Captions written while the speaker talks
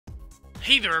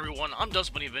Hey there everyone, I'm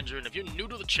Dustbunny Avenger, and if you're new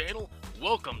to the channel,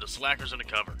 welcome to Slackers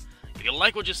Undercover. If you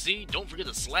like what you see, don't forget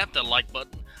to slap that like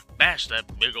button, bash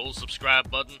that big old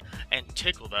subscribe button, and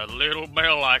tickle that little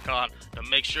bell icon to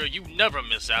make sure you never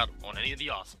miss out on any of the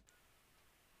awesome.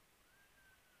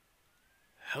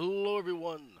 Hello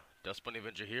everyone, Dustbunny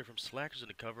Avenger here from Slackers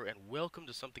Undercover, and welcome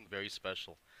to something very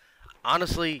special.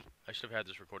 Honestly, I should have had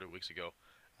this recorded weeks ago.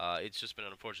 It's just been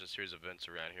an unfortunate series of events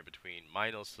around here between my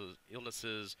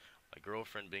illnesses, my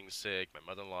girlfriend being sick, my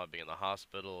mother-in-law being in the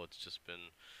hospital. It's just been,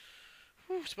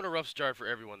 it's been a rough start for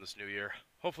everyone this new year.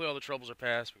 Hopefully all the troubles are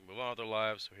past, we can move on with our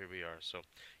lives, so here we are. So,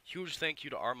 huge thank you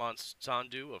to Armand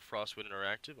Sandu of Frostwood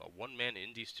Interactive, a one-man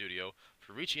indie studio,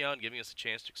 for reaching out and giving us a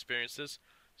chance to experience this.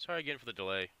 Sorry again for the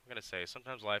delay. I'm going to say,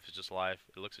 sometimes life is just life.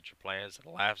 It looks at your plans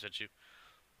and laughs at you.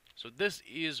 So this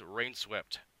is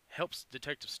Rainswept. Helps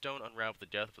Detective Stone unravel the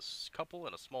death of a couple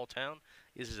in a small town.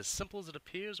 Is it as simple as it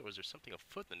appears, or is there something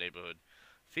afoot in the neighborhood?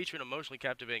 Featuring an emotionally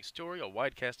captivating story, a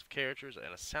wide cast of characters,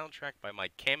 and a soundtrack by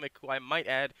Micamic, who I might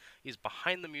add is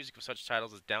behind the music of such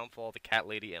titles as Downfall, The Cat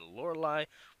Lady, and Lorelai,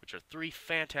 which are three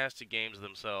fantastic games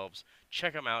themselves.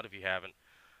 Check them out if you haven't.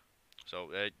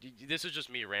 So, this is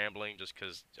just me rambling, just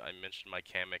because I mentioned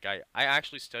Micamic. I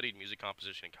actually studied music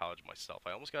composition in college myself.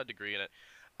 I almost got a degree in it.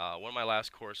 One of my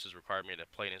last courses required me to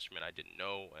play an instrument I didn't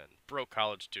know, and broke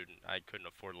college student, I couldn't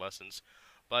afford lessons.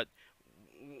 But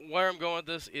where I'm going with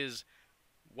this is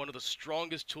one of the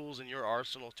strongest tools in your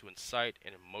arsenal to incite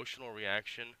an emotional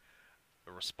reaction,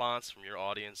 a response from your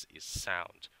audience, is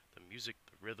sound. The music,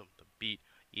 the rhythm, the beat,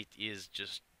 it is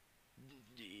just,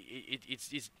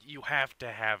 it's you have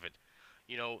to have it.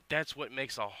 You know, that's what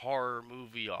makes a horror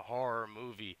movie a horror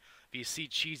movie. If you see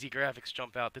cheesy graphics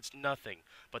jump out, that's nothing.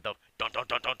 But the dun dun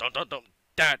dun dun dun dun dun,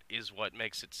 that is what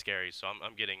makes it scary. So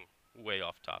I'm getting way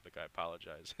off topic. I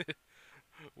apologize.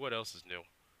 What else is new?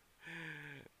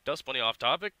 Dustbunny off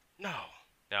topic? No.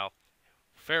 Now,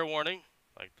 fair warning,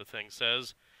 like the thing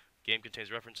says, the game contains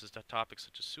references to topics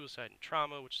such as suicide and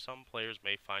trauma, which some players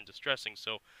may find distressing.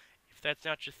 So if that's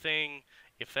not your thing,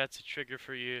 if that's a trigger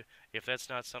for you, if that's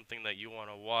not something that you want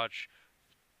to watch,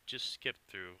 just skip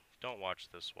through. Don't watch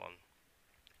this one.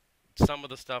 Some of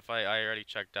the stuff I already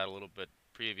checked out a little bit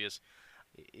previous.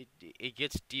 It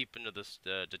gets deep into this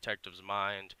detective's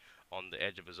mind on the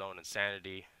edge of his own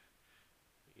insanity.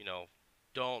 You know,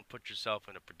 don't put yourself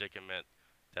in a predicament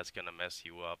that's going to mess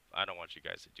you up. I don't want you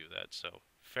guys to do that. So,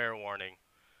 fair warning.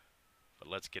 But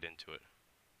let's get into it.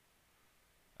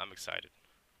 I'm excited.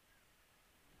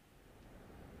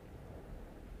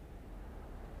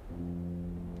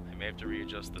 I may have to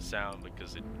readjust the sound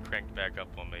because it cranked back up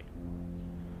on me.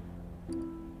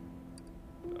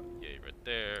 Yay, right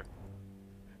there.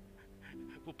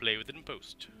 We'll play with it in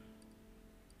post.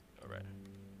 Alright.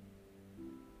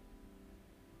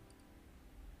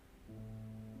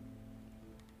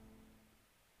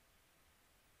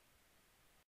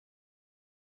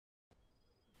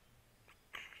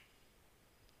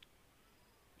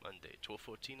 Monday,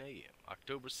 12:14 a.m.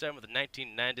 October 7th,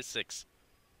 1996.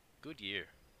 Good year.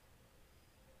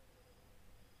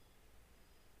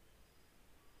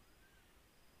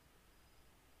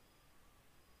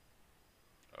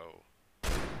 Oh.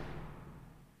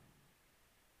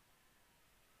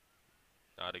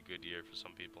 Not a good year for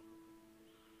some people.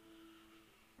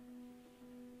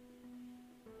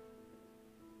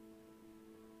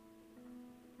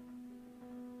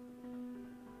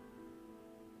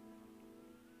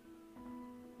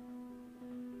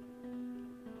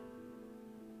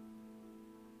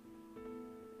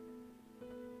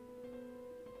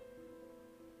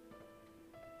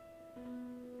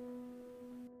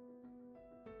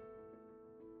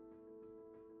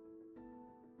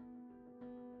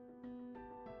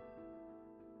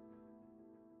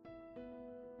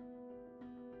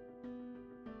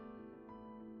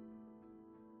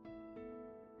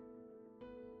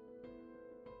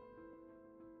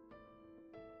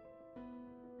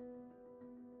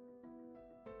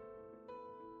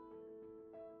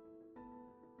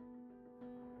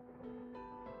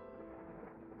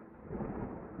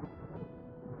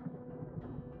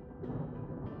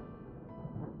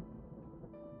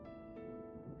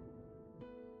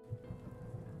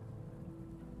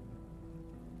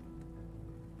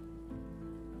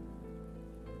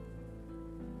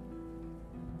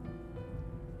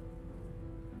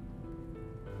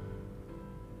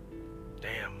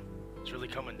 Damn, it's really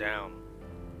coming down.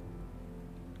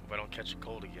 If I don't catch a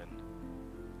cold again.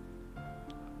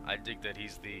 I dig that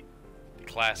he's the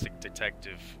classic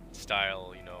detective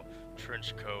style, you know,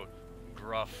 trench coat,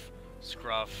 gruff,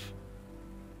 scruff,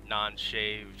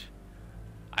 non-shaved.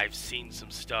 I've seen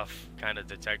some stuff kind of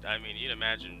detect. I mean, you'd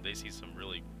imagine they see some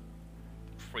really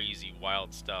crazy,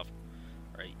 wild stuff.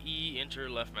 Alright, E, enter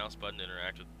left mouse button to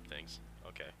interact with things.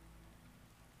 Okay.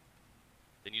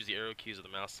 Then use the arrow keys of the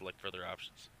mouse to select further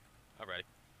options. Alrighty.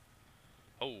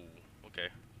 Oh, okay.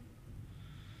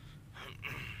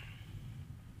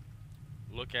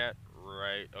 Look at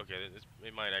right. Okay,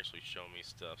 it might actually show me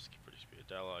stuff. Skip pretty speed.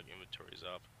 Dialogue inventory's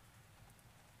up.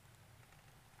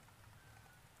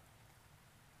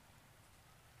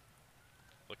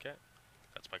 Look at.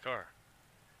 That's my car.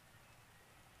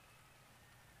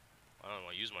 I don't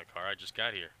want to use my car. I just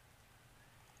got here.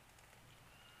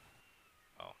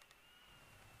 Oh.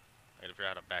 I gotta figure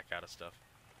out how to back out of stuff.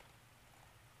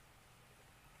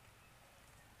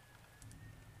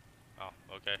 Oh,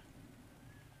 okay.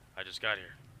 I just got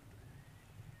here.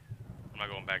 I'm not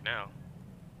going back now.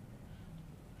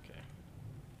 Okay.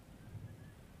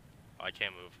 Oh, I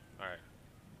can't move. Alright.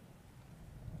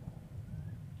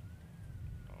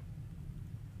 Oh.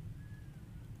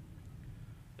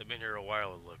 They've been here a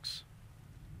while, it looks.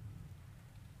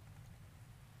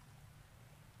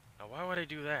 Now, why would I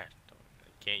do that?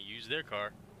 I can't use their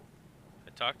car. I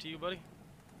talk to you, buddy?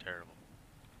 Terrible.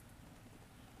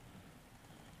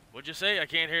 What'd you say? I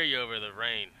can't hear you over the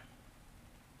rain.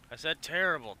 I said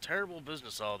terrible. Terrible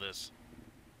business, all this.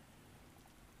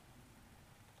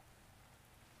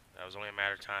 That was only a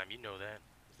matter of time. You know that.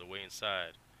 It's the way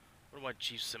inside. Wonder why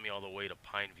Chief sent me all the way to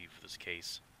Pineview for this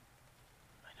case.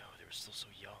 I know, they were still so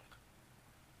young.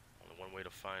 Only one way to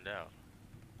find out.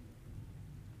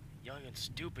 Young and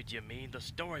stupid, you mean? The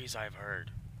stories I've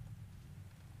heard.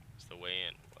 It's the way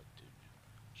in. What, dude?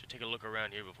 Should take a look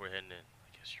around here before heading in.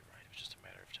 I guess you're right. It was just a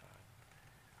matter of time.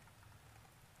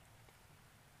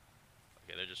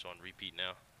 Okay, they're just on repeat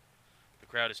now. The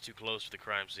crowd is too close for the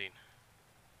crime scene.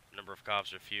 The number of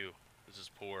cops are few. This is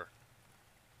poor.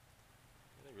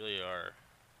 They really are.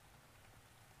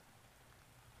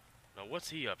 Now, what's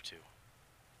he up to?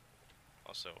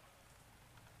 Also,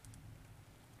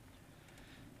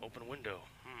 open window.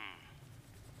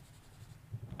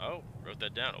 Oh, wrote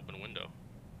that down. Open window.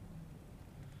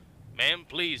 Ma'am,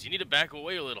 please, you need to back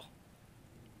away a little.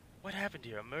 What happened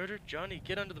here? A murder? Johnny,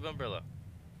 get under the umbrella.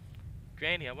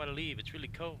 Granny, I want to leave. It's really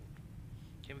cold.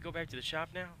 Can we go back to the shop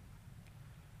now?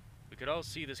 We could all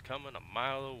see this coming a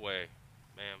mile away.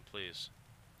 Ma'am, please.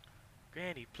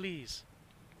 Granny, please.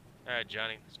 Alright,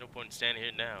 Johnny. There's no point in standing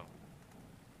here now.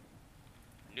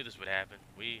 I knew this would happen.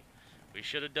 We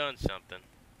should have done something.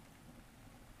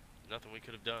 There's nothing we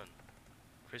could have done.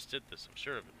 Chris did this, I'm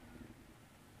sure of it.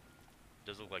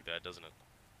 Does look like that, doesn't it?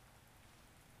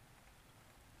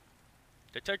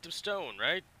 Detective Stone,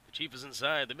 right? The chief is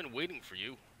inside. They've been waiting for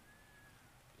you.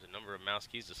 There's a number of mouse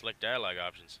keys to select dialogue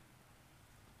options.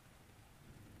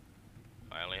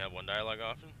 I only have one dialogue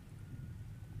option.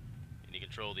 You need to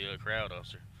control the crowd,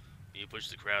 officer. You push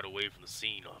the crowd away from the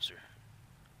scene, officer.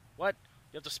 What?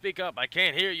 You have to speak up. I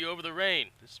can't hear you over the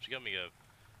rain. This is becoming a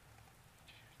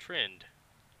trend.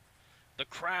 The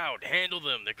crowd. Handle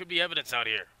them. There could be evidence out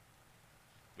here.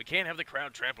 We can't have the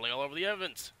crowd trampling all over the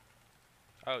evidence.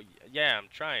 Oh, yeah, I'm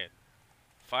trying.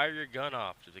 Fire your gun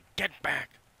off. Get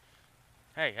back.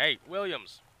 Hey,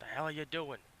 Williams. What the hell are you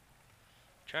doing?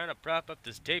 Trying to prop up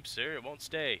this tape, sir. It won't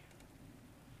stay.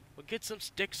 Well, get some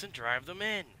sticks and drive them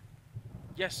in.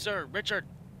 Yes, sir. Richard.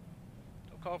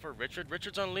 Don't call for Richard.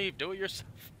 Richard's on leave. Do it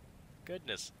yourself.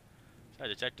 Goodness. Sorry,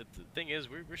 Detective. The thing is,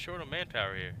 we're short on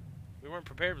manpower here. We weren't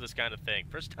prepared for this kind of thing.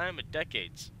 First time in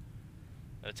decades.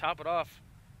 And to top it off,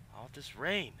 all this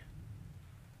rain.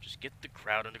 Just get the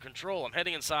crowd under control. I'm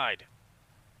heading inside.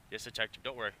 Yes, Detective.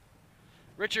 Don't worry.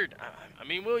 Richard. I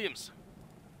mean Williams.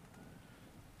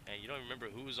 And you don't remember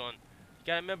who's on... You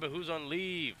gotta remember who's on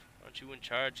leave. Aren't you in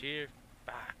charge here?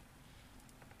 Bah.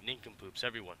 Nincompoops,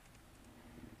 everyone.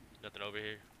 Nothing over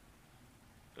here.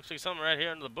 Looks like something right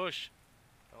here under the bush.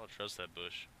 I don't trust that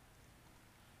bush.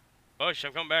 Bush,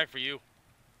 I'm coming back for you.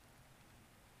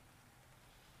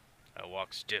 I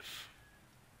walk stiff.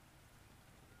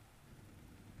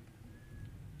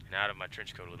 And out of my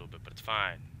trench coat a little bit, but it's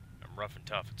fine. I'm rough and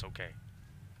tough, it's okay.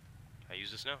 Can I use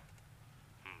this now?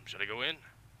 Should I go in?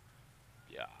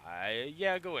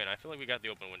 Yeah, go in. I feel like we got the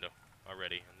open window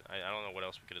already. I don't know what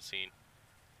else we could have seen.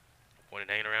 No point in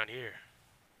hanging around here.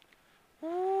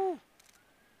 Woo!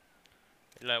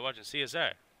 It's like watching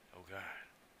CSI. Oh, God.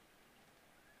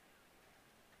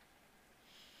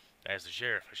 As the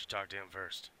sheriff, I should talk to him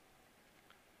first.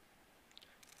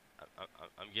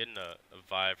 I'm getting a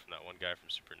vibe from that one guy from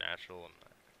Supernatural, and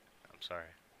I'm sorry.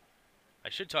 I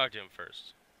should talk to him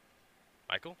first.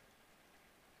 Michael?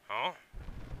 Huh?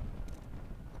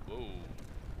 Whoa.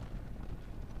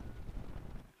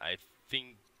 I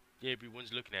think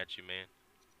everyone's looking at you, man.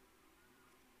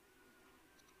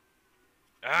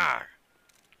 Ah!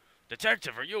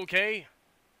 Detective, are you okay?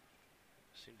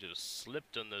 Seem to have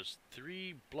slipped on those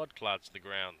 3 blood clots in the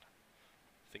ground.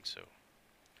 I think so.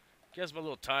 Guess I'm a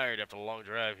little tired after a long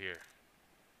drive here.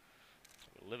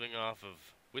 Living off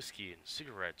of whiskey and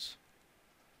cigarettes.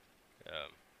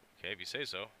 Okay, if you say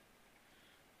so.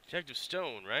 Detective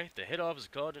Stone, right? The head office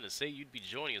called in to say you'd be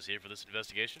joining us here for this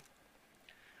investigation.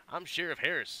 I'm Sheriff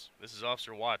Harris. This is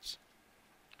Officer Watts.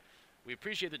 We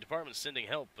appreciate the department sending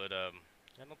help, but I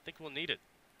don't think we'll need it.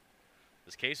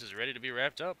 This case is ready to be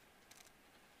wrapped up.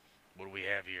 What do we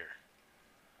have here?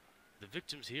 The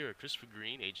victims here are Christopher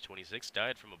Green, age 26,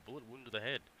 died from a bullet wound to the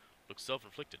head. Looks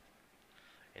self-inflicted.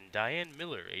 And Diane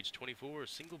Miller, age 24, a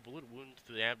single bullet wound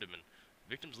to the abdomen.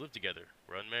 Victims live together,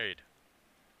 were unmarried.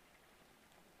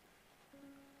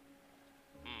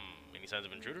 Any signs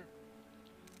of intruder?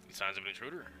 Any signs of an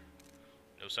intruder?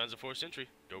 No signs of forced entry.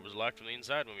 Door was locked from the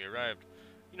inside when we arrived.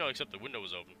 You know, except the window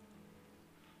was open.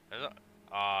 And,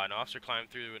 an officer climbed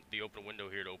through the open window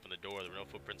here to open the door. There were no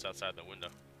footprints outside the window.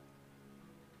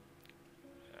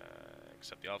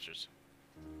 Except the officers.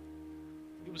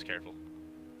 He was careful.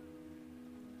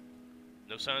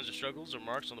 No signs of struggles or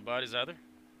marks on the bodies either.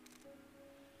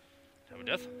 Time of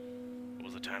death? What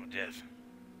was the time of death?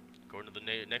 According to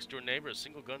the next door neighbor, a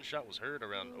single gunshot was heard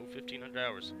around 1500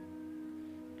 hours.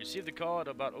 We received the call at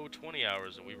about 20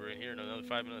 hours, and we were in here in another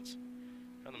 5 minutes.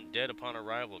 Found them dead upon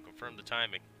arrival. Confirmed the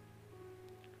timing.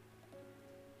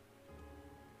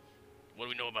 What do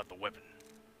we know about the weapon?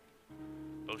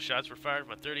 Both shots were fired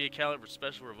from a .38 caliber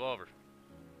special revolver.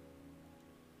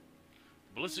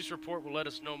 The ballistics report will let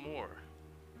us know more.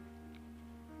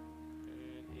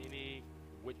 And any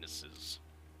witnesses?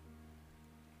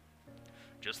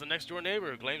 Just the next door neighbor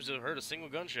who claims to have heard a single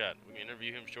gunshot. We can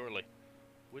interview him shortly.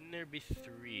 Wouldn't there be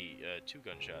 2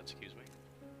 gunshots, excuse me?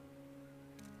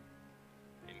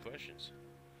 Any questions?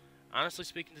 Honestly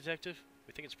speaking, Detective,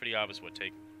 we think it's pretty obvious what's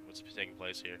taking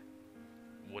place here.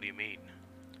 What do you mean?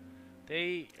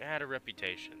 They had a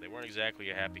reputation. They weren't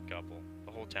exactly a happy couple.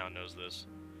 The whole town knows this.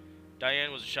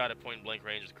 Diane was shot at point-blank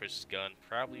range with Chris's gun,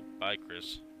 probably by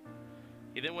Chris.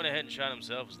 He then went ahead and shot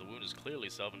himself as the wound is clearly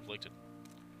self-inflicted.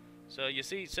 So, you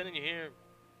see, sending you here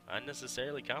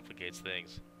unnecessarily complicates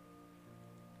things.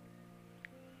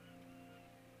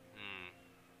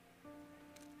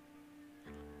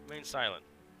 Remain silent.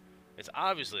 It's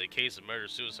obviously a case of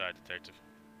murder-suicide, Detective.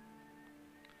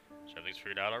 So everything's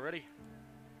figured out already?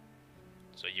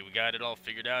 So you got it all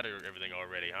figured out or everything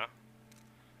already, huh?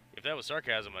 If that was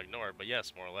sarcasm, I ignore it, but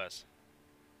yes, more or less.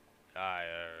 Are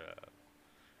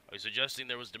you suggesting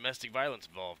there was domestic violence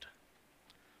involved?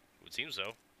 It would seem so.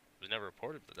 It was never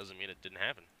reported, but that doesn't mean it didn't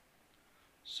happen.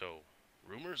 So,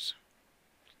 rumors?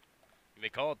 You may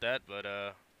call it that, but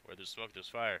where there's smoke, there's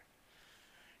fire.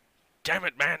 Damn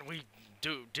it, man, we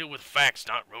do deal with facts,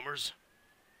 not rumors.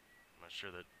 I'm not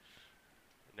sure that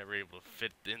they're never able to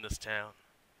fit in this town.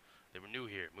 They were new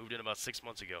here, moved in about 6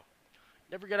 months ago.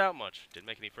 Never got out much, didn't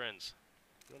make any friends.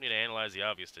 You don't need to analyze the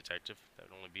obvious, Detective. That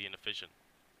would only be inefficient.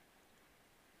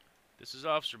 This is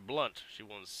Officer Blunt. She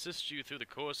will assist you through the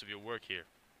course of your work here.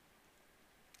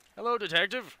 Hello,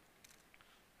 Detective!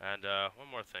 And, one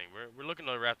more thing. We're looking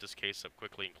to wrap this case up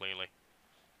quickly and cleanly.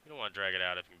 We don't want to drag it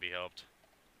out if it can be helped.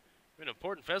 We have an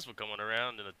important festival coming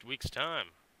around in a week's time.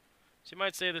 So you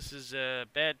might say this is,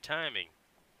 bad timing.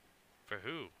 For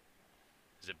who?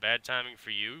 Is it bad timing for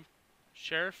you,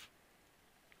 Sheriff?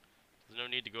 There's no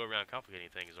need to go around complicating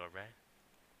things, alright?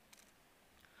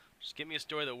 Just give me a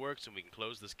story that works and we can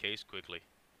close this case quickly.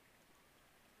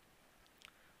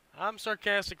 I'm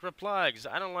sarcastic reply, because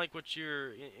I don't like what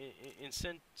you're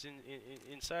inciting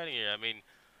here. I mean,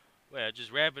 well,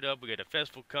 just wrap it up. We got a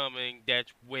festival coming.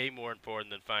 That's way more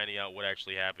important than finding out what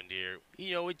actually happened here.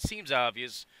 You know, it seems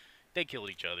obvious. They killed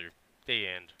each other. They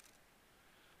end.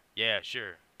 Yeah,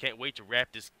 sure. Can't wait to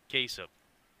wrap this case up.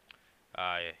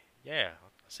 Yeah,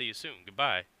 I'll see you soon.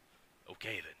 Goodbye.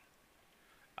 Okay, then.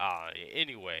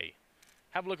 Anyway,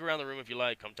 have a look around the room if you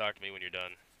like. Come talk to me when you're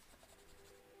done.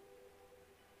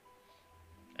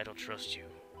 I don't trust you.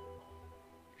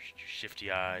 Your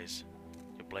shifty eyes,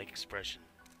 your blank expression.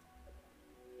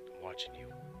 I'm watching you.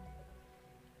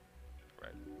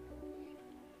 Right.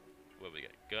 What we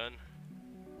got? Gun.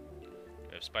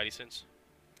 We have Spidey sense.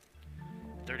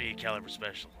 38 caliber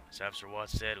special. As Officer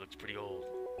Watts said, it looks pretty old.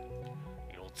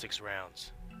 It holds 6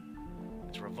 rounds.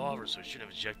 It's a revolver, so it shouldn't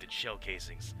have ejected shell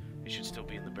casings. They should still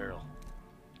be in the barrel.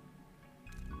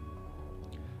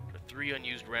 There are 3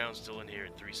 unused rounds still in here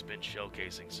and 3 spent shell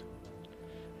casings.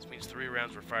 This means 3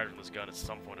 rounds were fired from this gun at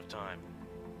some point of time.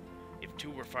 If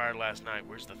 2 were fired last night,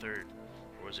 where's the 3rd?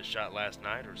 Or was it shot last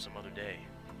night or some other day?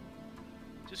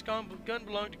 This gun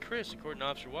belonged to Chris, according to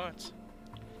Officer Watts.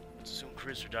 Let's assume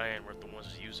Chris or Diane weren't the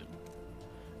ones to use it.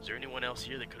 Is there anyone else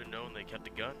here that could have known they kept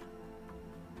the gun?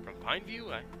 From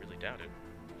Pineview? I really doubt it.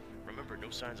 Remember, no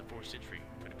signs of forced entry.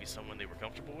 Could it be someone they were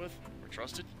comfortable with? Or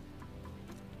trusted?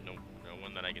 No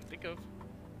one that I can think of.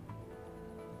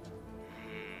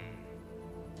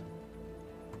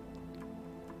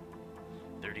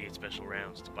 38 special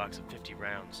rounds. It's a box of 50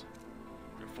 rounds.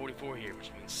 There are 44 here,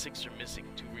 which means 6 are missing.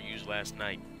 2 were used last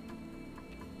night.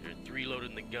 There are 3 loaded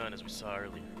in the gun, as we saw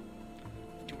earlier.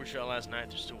 If 2 were shot last night,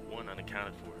 there's still 1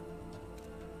 unaccounted for.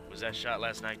 Was that shot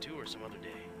last night too, or some other day?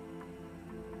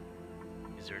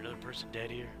 Is there another person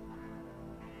dead here?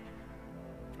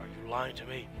 Are you lying to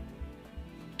me?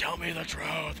 Tell me the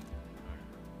truth!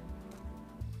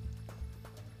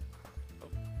 Oh,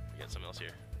 we got something else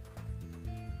here.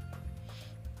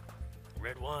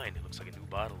 Red wine. It looks like a new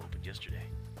bottle opened yesterday.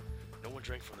 No one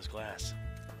drank from this glass.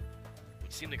 It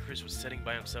would seem that Chris was sitting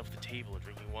by himself at the table and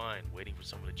drinking wine, waiting for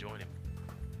someone to join him.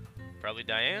 Probably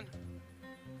Diane?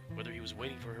 Whether he was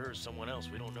waiting for her or someone else,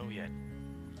 we don't know yet.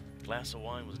 The glass of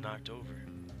wine was knocked over.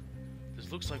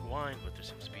 This looks like wine, but there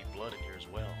seems to be blood in here as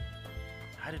well.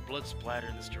 How did blood splatter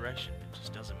in this direction? It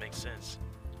just doesn't make sense.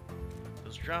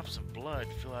 Those drops of blood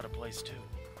feel out of place too.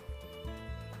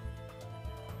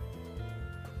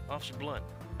 Officer Blunt,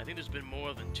 I think there's been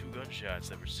more than 2 gunshots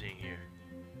that we're seeing here.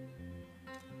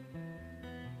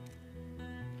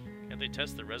 Can't they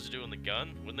test the residue in the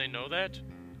gun? Wouldn't they know that?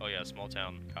 Oh yeah, small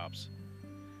town cops.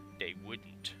 They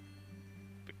wouldn't.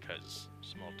 Because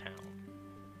small town.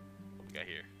 What we got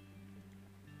here?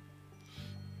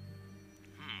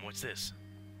 What's this?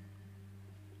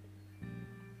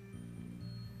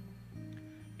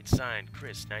 It's signed,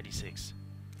 Chris, 96.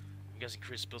 I'm guessing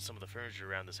Chris spilled some of the furniture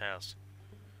around this house.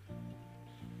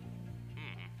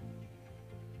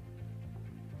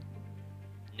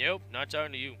 Nope, not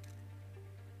talking to you.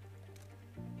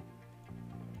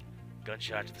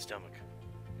 Gunshot to the stomach.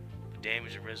 The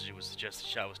damage and residue would suggest the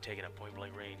shot was taken at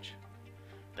point-blank range.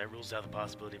 That rules out the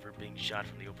possibility of her being shot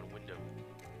from the open window.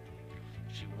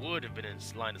 She would have been in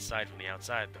line of sight from the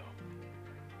outside, though.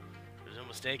 There's no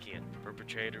mistaking it. The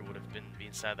perpetrator would have been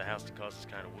inside the house to cause this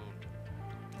kind of wound.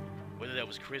 Whether that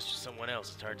was Chris or someone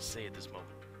else, it's hard to say at this moment.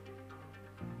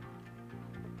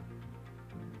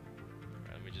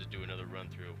 Alright, let me just do another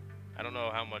run-through. I don't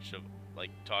know how much of,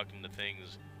 like, talking to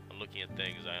things and looking at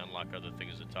things, I unlock other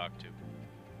things to talk to.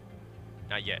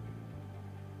 Not yet.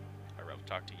 Alright, we'll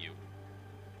talk to you.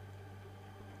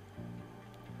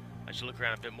 I should look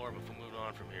around a bit more before moving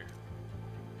on from here.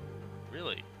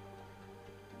 Really?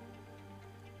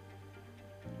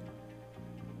 I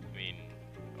mean,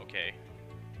 okay.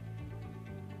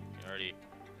 Already,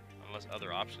 unless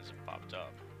other options have popped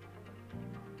up.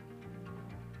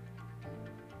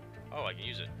 Oh, I can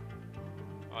use it.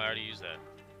 Oh, I already used that.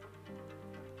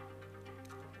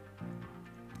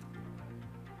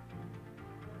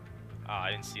 Ah,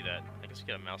 I didn't see that. I guess we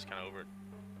got a mouse kind of over it.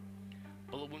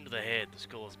 Bullet wound to the head. The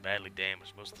skull is badly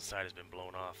damaged. Most of the side has been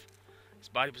blown off. His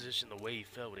body position, the way he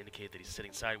fell, would indicate that he's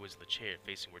sitting sideways in the chair,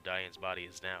 facing where Diane's body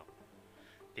is now.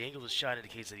 The angle of the shot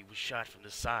indicates that he was shot from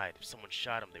this side. If someone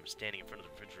shot him, they were standing in front of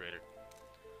the refrigerator.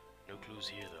 No clues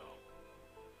here, though.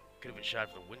 Could have been shot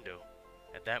from the window.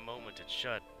 At that moment, it's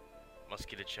shut. Must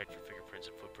get it checked for fingerprints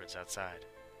and footprints outside.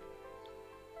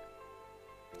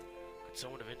 Could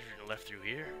someone have entered and left through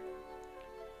here?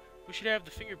 We should have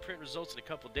the fingerprint results in a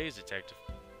couple days, Detective.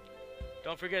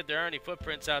 Don't forget there aren't any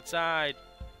footprints outside.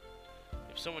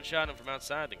 If someone shot him from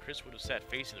outside, then Chris would have sat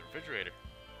facing the refrigerator.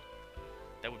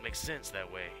 That would make sense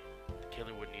that way. The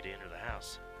killer wouldn't need to enter the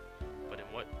house. But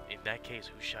in that case,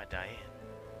 who shot Diane?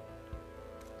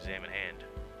 Examine hand.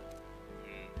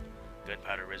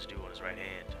 Gunpowder residue on his right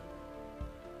hand.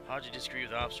 How'd you disagree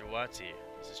with Officer Watts here?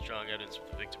 This is strong evidence of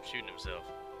the victim shooting himself.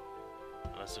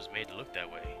 Unless it was made to look that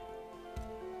way.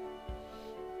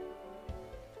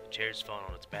 The chair's fallen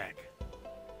on its back.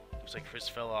 Looks like Chris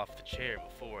fell off the chair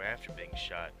before or after being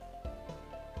shot.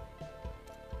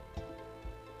 I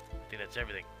think that's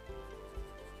everything.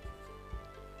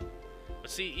 But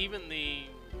see, even the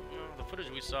footage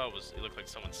we saw it looked like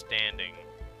someone standing,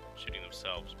 shooting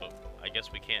themselves. But I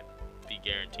guess we can't be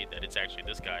guaranteed that it's actually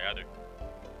this guy either.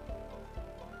 All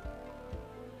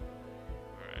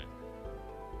right,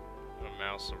 I'm gonna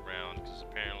mouse around because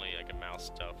apparently I can mouse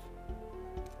stuff.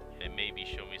 And maybe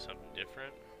show me something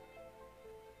different.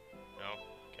 No?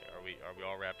 Okay, are we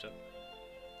all wrapped up?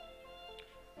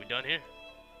 We done here?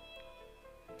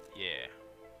 Yeah.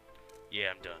 Yeah,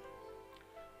 I'm done.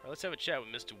 Alright, let's have a chat with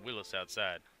Mr. Willis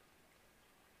outside.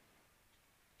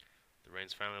 The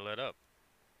rain's finally let up.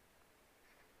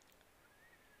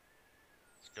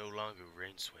 No longer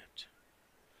Rainswept.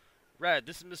 Right,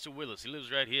 this is Mr. Willis. He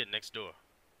lives right here next door.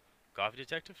 Coffee,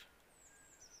 detective?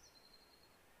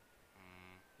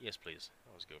 Yes, please.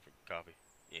 Always go for coffee.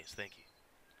 Yes, thank you.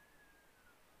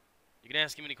 You can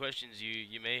ask him any questions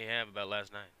you may have about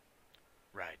last night.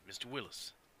 Right, Mr.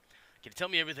 Willis. Can you tell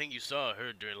me everything you saw or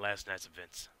heard during last night's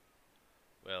events?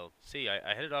 Well, see,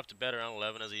 I headed off to bed around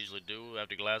 11 as I usually do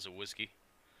after a glass of whiskey.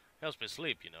 Helps me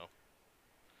sleep, you know.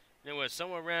 Anyway,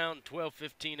 somewhere around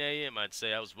 12:15 a.m. I'd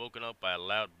say I was woken up by a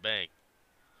loud bang.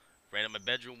 Ran at my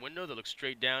bedroom window that looked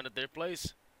straight down at their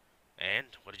place. And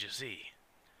what did you see?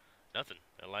 Nothing.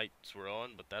 The lights were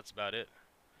on, but that's about it.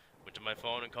 Went to my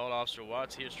phone and called Officer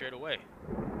Watts here straight away.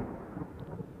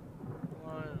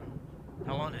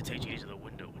 How long did it take you to get to the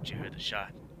window when you heard the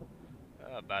shot?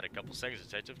 About a couple seconds,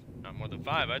 detective. Not more than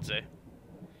 5, I'd say.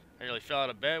 I nearly fell out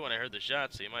of bed when I heard the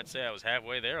shot, so you might say I was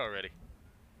halfway there already.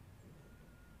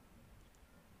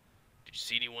 Did you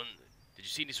see anyone? Did you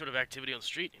see any sort of activity on the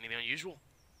street? Anything unusual?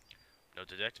 No,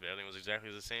 detective. Everything was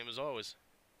exactly the same as always.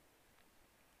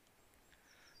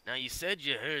 Now, you said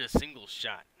you heard a single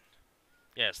shot.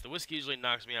 Yes, the whiskey usually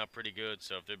knocks me out pretty good,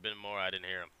 so if there'd been more, I didn't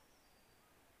hear them.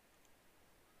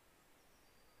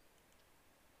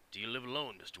 Do you live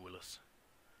alone, Mr. Willis?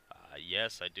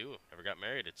 Yes, I do. Never got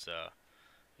married. It's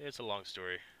a long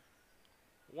story.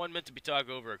 One meant to be talked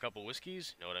over a couple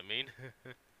whiskeys, you know what I mean?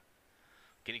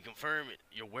 Can you confirm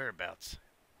your whereabouts?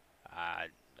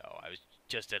 No, I was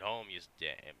just at home.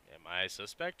 Am I a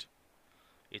suspect?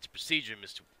 It's a procedure,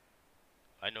 Mr.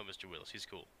 I know Mr. Willis. He's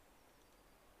cool.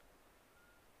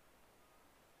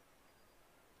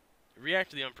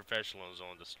 React to the unprofessional on his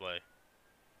own display.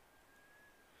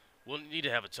 We'll need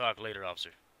to have a talk later,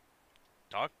 officer.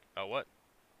 Talk? About what?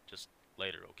 Just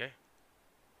later, okay?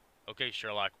 Okay,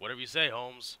 Sherlock. Whatever you say,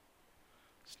 Holmes.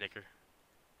 Snicker.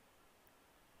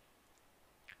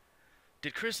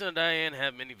 Did Chris and Diane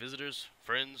have many visitors,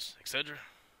 friends, etc.?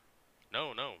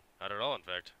 No, not at all, in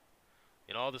fact.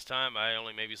 In all this time, I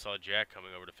only maybe saw Jack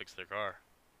coming over to fix their car.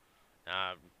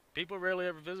 People rarely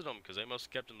ever visit them, because they must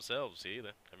have kept to themselves, see?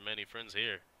 There are many friends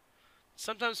here.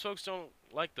 Sometimes folks don't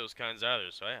like those kinds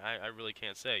either, so I really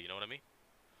can't say, you know what I mean?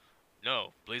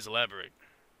 No, please elaborate.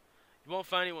 You won't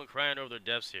find anyone crying over their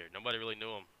deaths here. Nobody really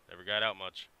knew them. Never got out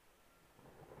much.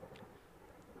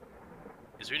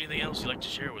 Is there anything else you'd like to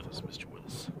share with us, Mr.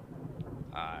 Willis?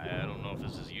 I don't know if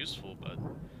this is useful, but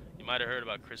you might have heard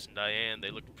about Chris and Diane. They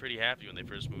looked pretty happy when they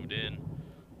first moved in.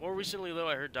 More recently, though,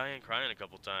 I heard Diane crying a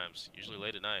couple times, usually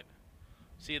late at night.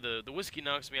 See, the whiskey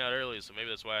knocks me out early, so maybe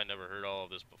that's why I never heard all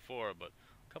of this before, but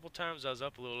a couple times I was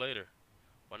up a little later.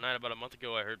 One night about a month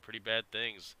ago, I heard pretty bad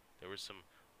things. There were some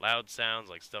loud sounds,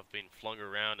 like stuff being flung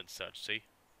around and such, see?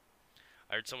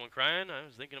 I heard someone crying. I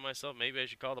was thinking to myself, maybe I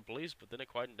should call the police, but then it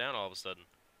quieted down all of a sudden.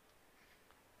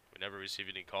 We never received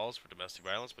any calls for domestic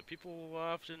violence, but people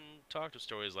often talk of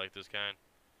stories like this kind.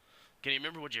 Can you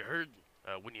remember what you heard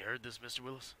when you heard this, Mr.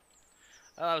 Willis?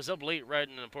 I was up late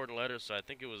writing an important letter, so I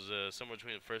think it was somewhere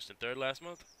between the 1st and 3rd last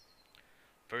month.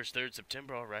 1st, 3rd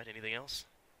September, alright. Anything else?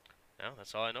 No,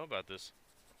 that's all I know about this.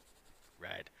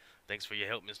 Right. Thanks for your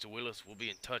help, Mr. Willis. We'll be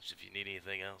in touch if you need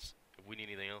anything else. If we need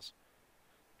anything else.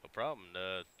 No problem.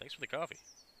 Thanks for the coffee.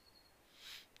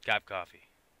 Cop coffee.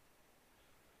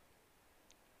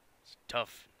 It's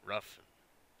tough and rough and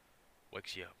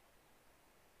wakes you up.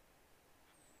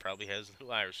 Probably has a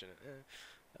little Irish in it.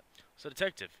 So,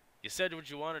 detective, you said what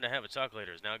you wanted to have a talk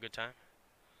later. Is now a good time?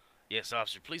 Yes,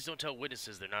 officer. Please don't tell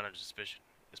witnesses they're not under suspicion.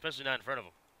 Especially not in front of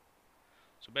them.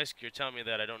 So basically you're telling me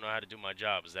that I don't know how to do my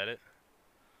job. Is that it?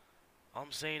 All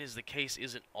I'm saying is the case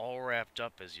isn't all wrapped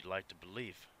up as you'd like to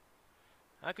believe.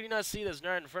 How could you not see that's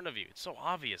right in front of you? It's so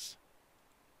obvious.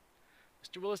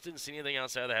 Mr. Willis didn't see anything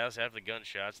outside the house after the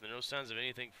gunshots, and there are no signs of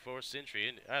anything forced entry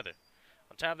in either.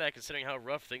 On top of that, considering how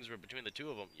rough things were between the two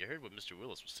of them, you heard what Mr.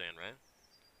 Willis was saying, right?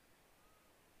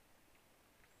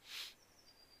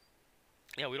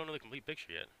 Yeah, we don't know the complete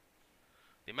picture yet.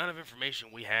 The amount of information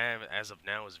we have as of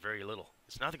now is very little.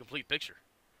 It's not the complete picture.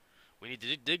 We need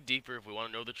to dig deeper if we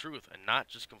want to know the truth, and not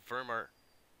just confirm our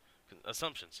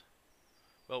assumptions.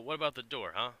 Well, what about the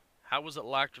door, huh? How was it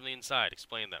locked from the inside?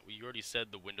 Explain that. Well, you already said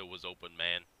the window was open,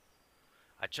 man.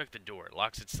 I checked the door. It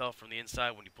locks itself from the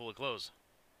inside when you pull it closed.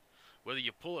 Whether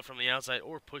you pull it from the outside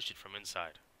or push it from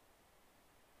inside.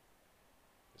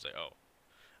 It's like, oh.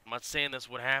 I'm not saying that's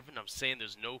what happened. I'm saying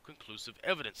there's no conclusive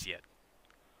evidence yet.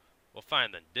 Well,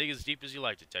 fine then. Dig as deep as you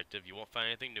like, detective. You won't find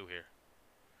anything new here.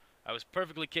 I was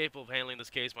perfectly capable of handling this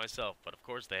case myself, but of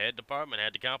course the head department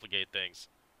had to complicate things.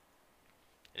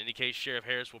 In any case, Sheriff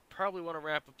Harris will probably want to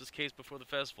wrap up this case before the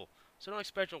festival, so don't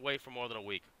expect to wait for more than a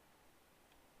week.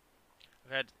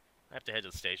 I have to head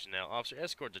to the station now. Officer,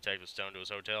 escort Detective Stone to his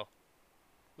hotel.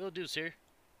 Will do, sir.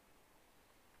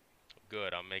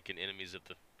 Good, I'm making enemies of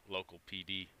the local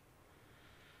PD.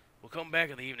 We'll come back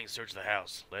in the evening, search the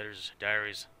house. Letters,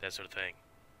 diaries, that sort of thing.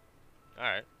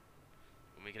 Alright.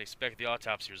 When we can expect the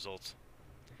autopsy results.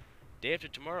 Day after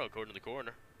tomorrow, according to the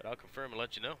coroner. But I'll confirm and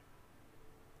let you know.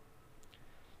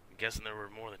 I'm guessing there were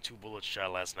more than 2 bullets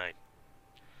shot last night.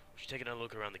 We should take another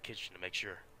look around the kitchen to make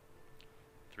sure.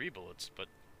 3 bullets, but...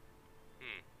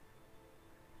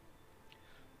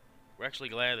 We're actually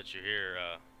glad that you're here,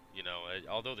 you know,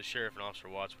 although the sheriff and Officer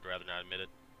Watts would rather not admit it,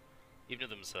 even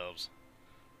to themselves.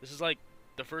 This is like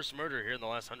the first murder here in the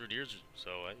last 100 years or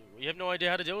so. We have no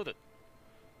idea how to deal with it.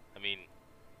 I mean,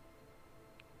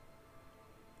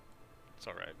 it's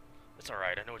alright. It's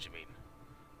alright, I know what you mean.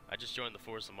 I just joined the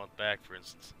force a month back, for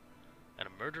instance. And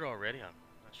a murder already? I'm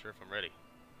not sure if I'm ready.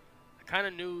 I kind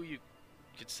of knew you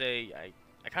could say,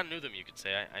 I kind of knew them, you could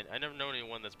say. I never known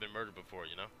anyone that's been murdered before,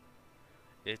 you know?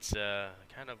 It's,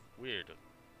 kind of weird. A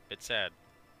bit sad.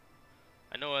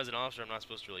 I know as an officer I'm not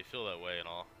supposed to really feel that way and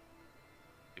all.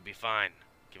 You'll be fine.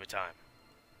 Give it time.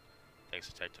 Thanks,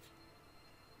 Detective.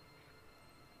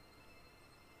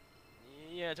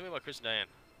 Yeah, tell me about Chris and Diane.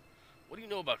 What do you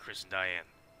know about Chris and Diane?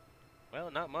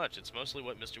 Well, not much. It's mostly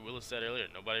what Mr. Willis said earlier.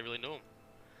 Nobody really knew them.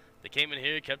 They came in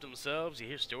here, kept to themselves. You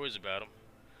hear stories about them.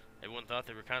 Everyone thought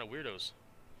they were kind of weirdos.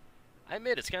 I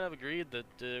admit, it's kind of agreed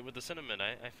that with the sentiment,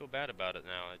 I feel bad about it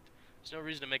now. There's no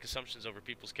reason to make assumptions over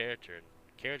people's character, and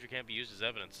character can't be used as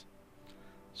evidence.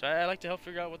 So I like to help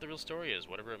figure out what the real story is,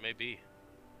 whatever it may be.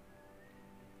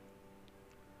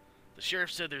 The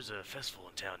sheriff said there's a festival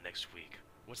in town next week.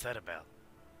 What's that about?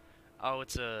 Oh,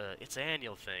 it's an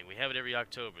annual thing. We have it every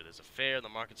October. There's a fair on the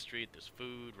market street. There's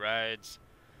food, rides.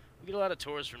 We get a lot of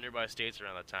tourists from nearby states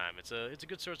around that time. It's a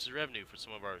good source of revenue for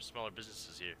some of our smaller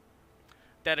businesses here.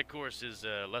 That, of course, is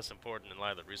less important in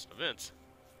light of the recent events.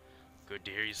 Good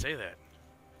to hear you say that.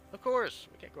 Of course,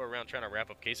 we can't go around trying to wrap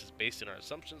up cases based on our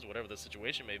assumptions, whatever the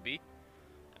situation may be.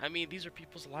 I mean, these are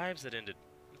people's lives that ended.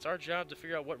 It's our job to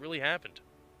figure out what really happened.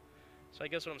 So I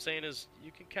guess what I'm saying is,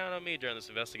 you can count on me during this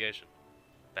investigation.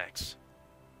 Thanks.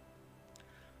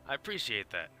 I appreciate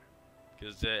that.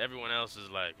 Because everyone else is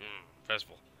like,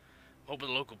 festival. I'm hoping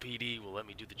the local PD will let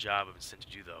me do the job I've been sent to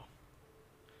do, though.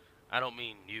 I don't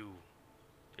mean you,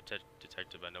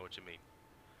 Detective, I know what you mean.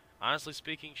 Honestly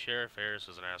speaking, Sheriff Harris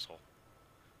is an asshole.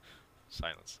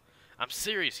 Silence. I'm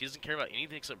serious. He doesn't care about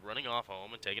anything except running off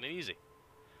home and taking it easy.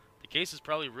 The case has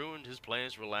probably ruined his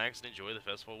plans to relax and enjoy the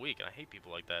festival week, and I hate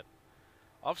people like that.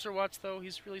 Officer Watts, though,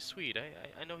 he's really sweet.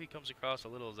 I know he comes across a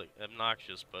little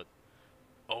obnoxious, but...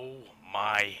 Oh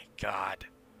my god.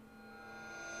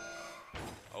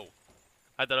 Oh.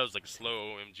 I thought it was like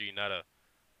slow OMG, not a...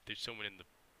 There's someone in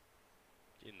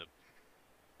the...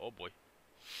 Oh boy.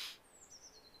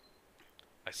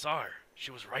 I saw her. She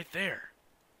was right there.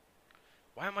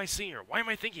 Why am I seeing her? Why am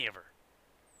I thinking of her?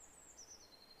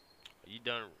 Are you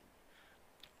done?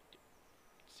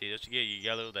 See, this you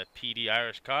got a little that PD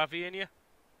Irish coffee in you?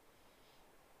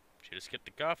 Should have skipped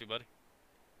the coffee, buddy.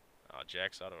 Oh,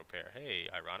 Jack's Auto Repair. Hey,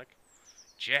 ironic.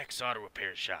 Jack's Auto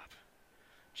Repair Shop.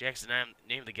 Jack's the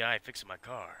name of the guy fixing my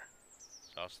car.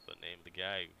 It's also the name of the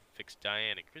guy who fixed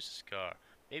Diane and Chris's car.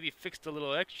 Maybe fixed a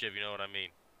little extra, if you know what I mean.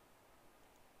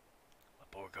 My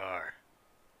poor car.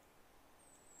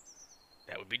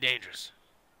 That would be dangerous.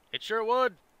 It sure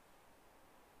would.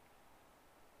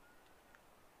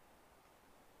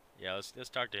 Yeah, let's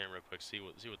talk to him real quick. See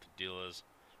what the deal is.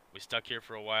 We stuck here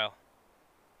for a while.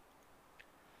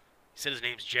 He said his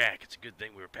name's Jack. It's a good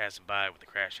thing we were passing by when the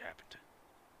crash happened.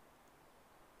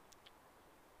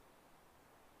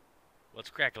 What's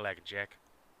crack-a-lackin', Jack?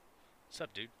 What's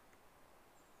up, dude?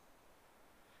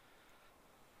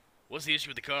 What's the issue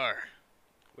with the car?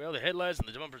 Well, the headlights and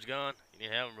the bumper's gone. You need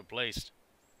to have them replaced.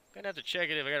 Gonna have to check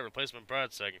it if I got a replacement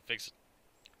part so I can fix it.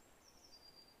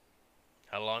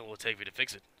 How long will it take me to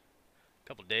fix it? A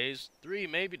couple days, 3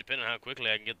 maybe, depending on how quickly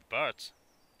I can get the parts.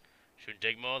 Shouldn't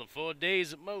take more than 4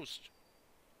 days at most.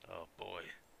 Oh boy.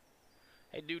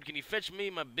 Hey dude, can you fetch me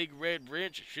my big red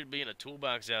wrench? It should be in a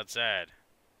toolbox outside.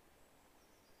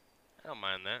 I don't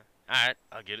mind that. Alright,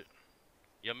 I'll get it.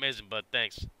 You're amazing, bud,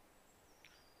 thanks.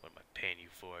 What am I paying you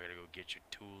for? I gotta go get your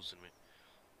tools and...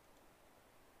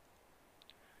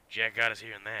 Jack got us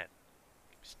here in that.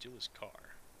 Steal his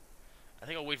car. I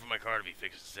think I'll wait for my car to be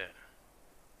fixed instead.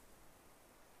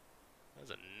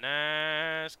 That's a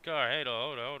nice car. Hey,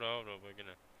 hold on. We're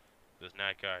gonna... This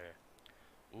nice car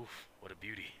here. Oof, what a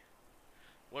beauty.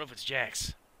 What if it's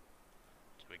Jack's?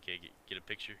 Can we get a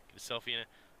picture? Get a selfie in it?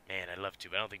 Man, I'd love to,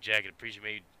 but I don't think Jack would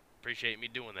appreciate me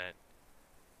doing that.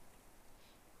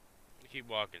 keep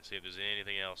walking, see if there's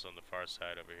anything else on the far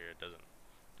side over here. It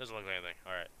doesn't look like anything.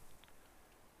 Alright.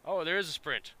 Oh, there is a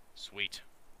sprint. Sweet.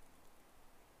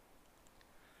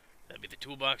 That'd be the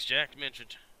toolbox Jack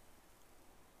mentioned.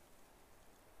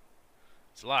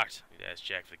 It's locked. Need to ask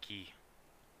Jack for the key.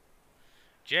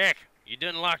 Jack, you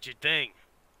done locked your thing.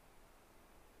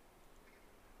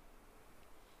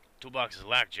 Toolbox is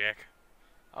locked, Jack.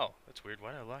 Oh, that's weird.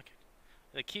 Why did I lock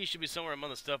it? The key should be somewhere among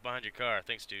the stuff behind your car.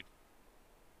 Thanks, dude.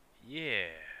 Yeah.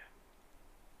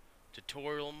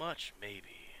 Tutorial much?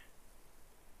 Maybe.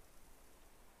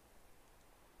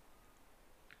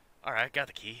 Alright, got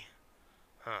the key.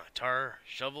 Huh, tar,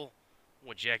 shovel,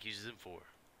 what Jack uses them for.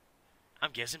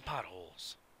 I'm guessing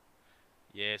potholes.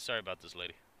 Yeah, sorry about this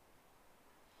lady.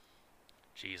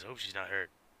 Jeez, I hope she's not hurt.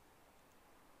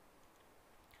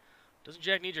 Doesn't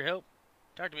Jack need your help?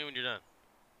 Talk to me when you're done.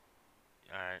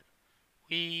 Alright.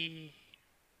 Wee.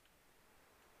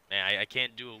 Man, I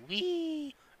can't do a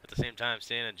wee at the same time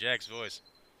saying in Jack's voice.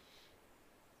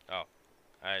 Oh.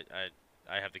 I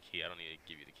have the key. I don't need to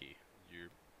give you the key. You're...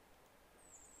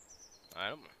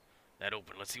 Alright, that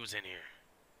open. Let's see what's in here.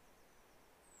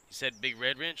 You said big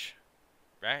red wrench?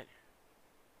 Right?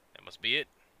 That must be it.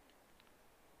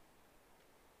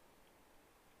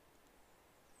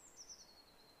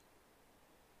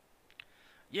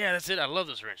 Yeah, that's it. I love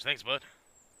this wrench. Thanks, bud.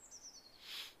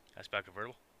 That's about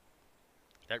convertible.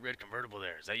 That red convertible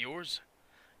there. Is that yours?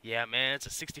 Yeah, man. It's a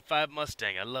 65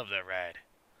 Mustang. I love that ride.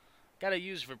 Got it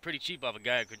used for pretty cheap off a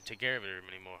guy who couldn't take care of it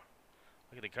anymore.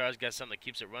 Look at the car's got something that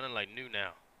keeps it running like new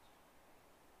now.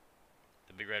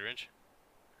 The big red wrench?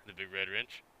 The big red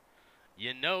wrench?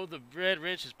 You know, the red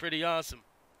wrench is pretty awesome.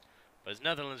 But it's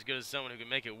nothing as good as someone who can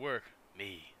make it work.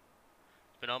 Me.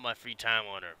 Spend all my free time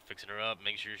on her, fixing her up,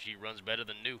 making sure she runs better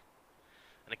than new.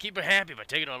 And I keep her happy by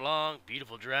taking her on long,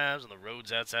 beautiful drives on the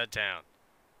roads outside town.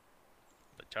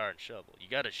 The tar and shovel. You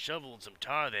got a shovel and some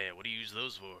tar there. What do you use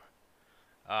those for?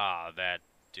 Ah, that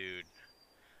dude.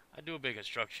 I do a bit of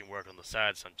construction work on the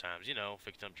side sometimes, you know,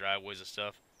 fixing up driveways and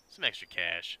stuff. Some extra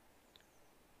cash.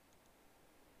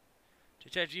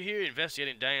 Detective, you here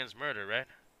investigating Diane's murder, right?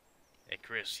 Hey,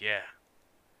 Chris, yeah.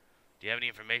 Do you have any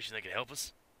information that could help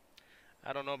us?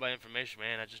 I don't know about information,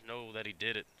 man. I just know that he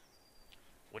did it.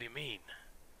 What do you mean?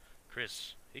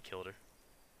 Chris, he killed her.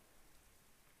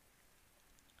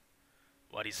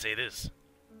 Why do you say this?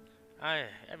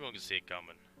 Everyone can see it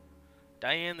coming.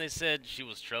 Diane, they said she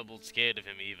was troubled, scared of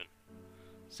him even.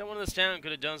 Someone in this town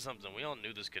could have done something. We all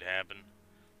knew this could happen.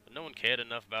 But no one cared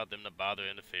enough about them to bother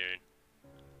interfering.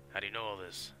 How do you know all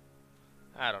this?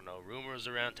 I don't know. Rumors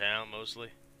around town, mostly.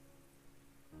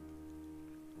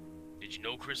 Did you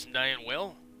know Chris and Diane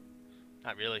well?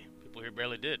 Not really. People here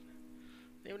barely did.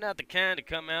 They were not the kind to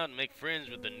come out and make friends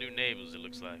with their new neighbors, it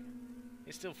looks like.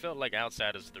 They still felt like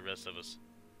outsiders to the rest of us.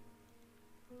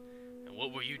 And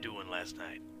what were you doing last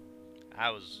night?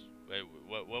 Wait,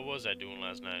 what was I doing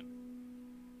last night?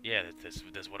 Yeah,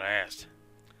 that's what I asked.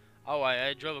 Oh,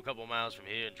 I drove a couple miles from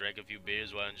here and drank a few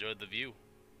beers while I enjoyed the view.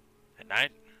 At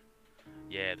night?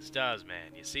 Yeah, the stars,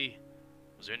 man. You see?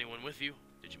 Was there anyone with you?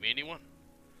 Did you meet anyone?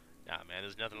 Nah, man,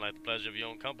 there's nothing like the pleasure of your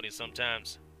own company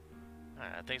sometimes.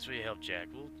 Alright, thanks for your help, Jack.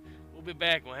 We'll be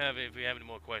back if we have any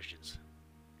more questions.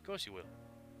 Of course you will.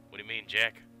 What do you mean,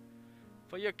 Jack?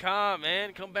 For your car,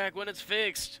 man. Come back when it's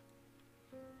fixed.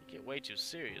 You get way too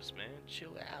serious, man.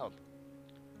 Chill out.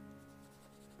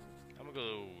 I'm gonna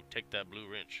go take that blue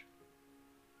wrench.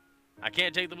 I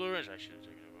can't take the blue wrench. I should have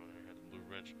taken the blue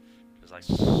wrench. Just like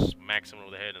smack someone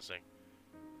over the head and say,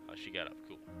 oh, she got up.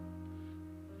 Cool.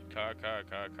 Car.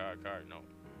 No.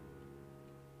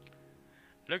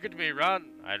 Look at me run.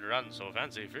 I'd run so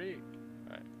fancy free.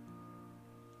 Right.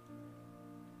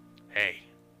 Hey.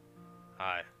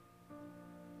 Hi.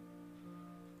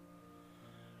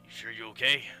 You sure you're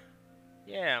okay?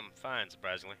 Yeah, I'm fine,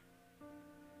 surprisingly.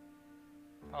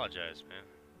 Apologize, man.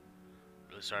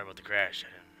 Really sorry about the crash.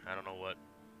 I don't know what.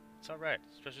 It's alright,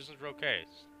 especially since we're okay.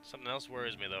 Something else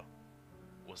worries me, though.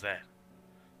 What's that?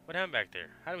 What happened back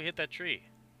there? How did we hit that tree?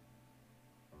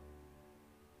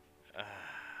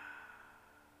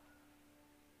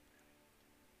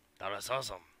 Thought I saw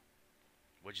something.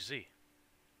 What'd you see?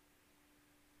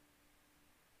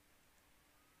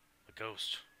 A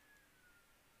ghost.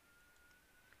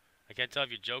 I can't tell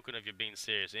if you're joking or if you're being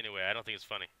serious. Anyway, I don't think it's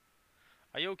funny.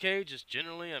 Are you okay? Just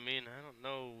generally? I mean, I don't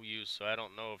know you, so I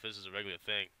don't know if this is a regular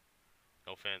thing.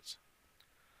 No offense.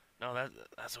 No,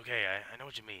 that's okay. I know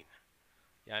what you mean.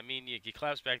 Yeah, I mean, you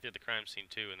collapsed back there at the crime scene,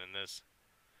 too, and then this.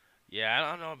 Yeah,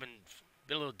 I don't know. I've been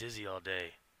a little dizzy all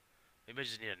day. Maybe I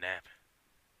just need a nap.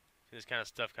 This kind of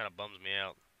stuff kind of bums me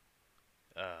out.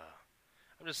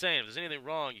 I'm just saying, if there's anything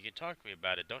wrong, you can talk to me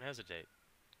about it. Don't hesitate.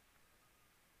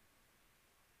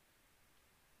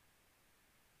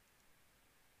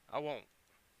 I won't.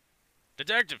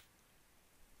 Detective!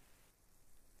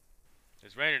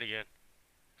 It's raining again.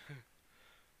 I'm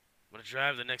gonna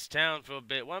drive to the next town for a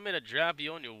bit. Want me to drop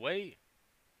you on your way?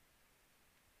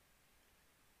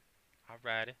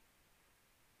 Alrighty.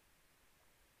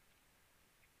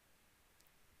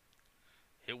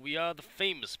 Here we are, the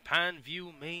famous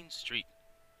Pineview Main Street.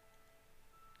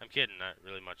 I'm kidding, not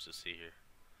really much to see here.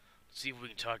 Let's see if we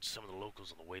can talk to some of the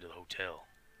locals on the way to the hotel.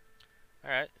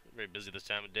 Alright, very busy this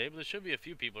time of day, but there should be a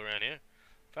few people around here.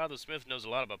 Father Smith knows a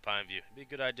lot about Pineview. It'd be a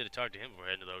good idea to talk to him before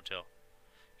heading to the hotel.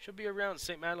 Should be around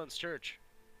St. Madeline's Church.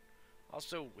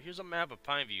 Also, here's a map of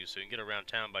Pineview so you can get around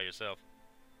town by yourself.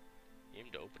 Aim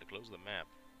to open and close the map.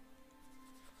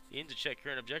 Aim to check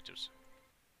current objectives.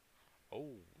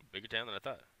 Oh, bigger town than I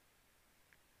thought.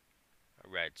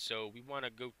 Alright, so we want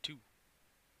to go to...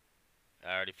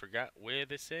 I already forgot where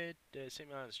they said St.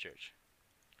 Madeline's Church.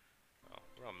 Oh,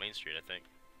 we're on Main Street, I think.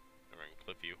 We're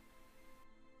in Cliffview.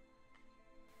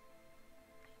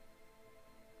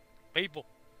 People!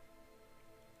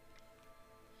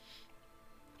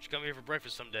 You should come here for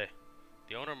breakfast someday.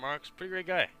 The owner, Mark's a pretty great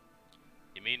guy.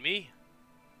 You mean me?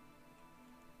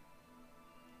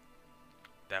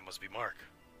 That must be Mark.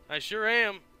 I sure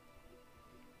am.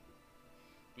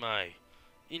 My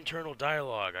internal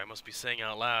dialogue I must be saying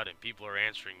out loud and people are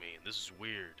answering me, and this is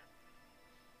weird.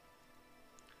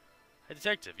 Hey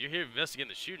detective, you're here investigating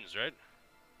the shootings, right?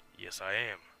 Yes, I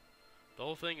am. The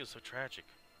whole thing is so tragic.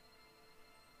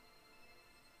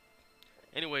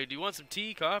 Anyway, do you want some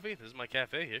tea, coffee? This is my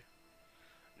cafe here.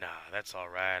 Nah, that's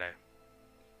alright.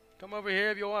 Come over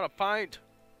here if you want a pint.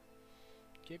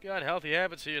 Keep your unhealthy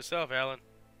habits to yourself, Alan.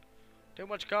 Too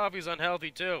much coffee's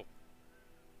unhealthy, too.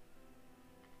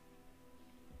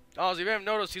 Oh, so if you haven't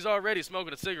noticed, he's already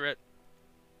smoking a cigarette.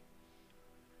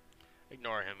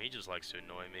 Ignore him, he just likes to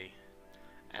annoy me.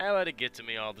 I let it get to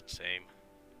me all the same.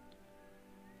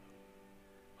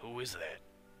 Who is that?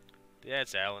 Yeah,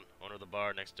 it's Alan, owner of the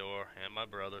bar next door, and my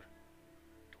brother.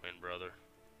 Twin brother.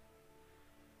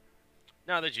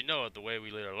 Now that you know it, the way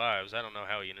we lead our lives, I don't know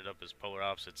how he ended up as polar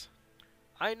opposites.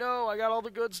 I know, I got all the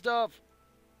good stuff.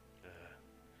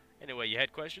 Anyway, you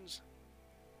had questions?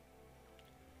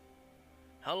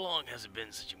 How long has it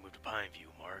been since you moved to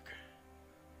Pineview, Mark?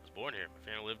 I was born here.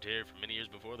 My family lived here for many years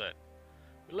before that.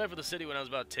 We left for the city when I was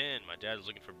about 10. My dad was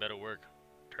looking for better work.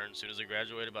 Returned as soon as I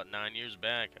graduated about 9 years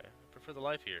back. I prefer the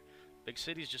life here. Big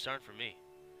cities just aren't for me.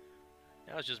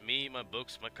 Now it's just me, my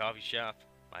books, my coffee shop.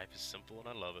 Life is simple and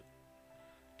I love it.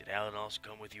 Did Alan also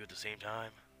come with you at the same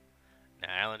time? Nah,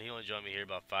 Alan, he only joined me here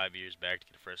about 5 years back to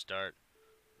get a fresh start.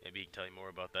 Maybe he can tell you more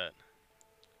about that.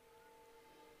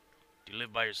 Do you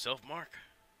live by yourself, Mark?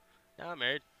 Nah, I'm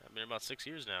married. I've been here about 6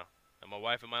 years now. I'm my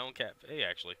wife and my own cafe,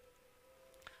 actually.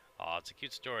 Aw, it's a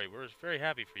cute story. We're very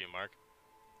happy for you, Mark.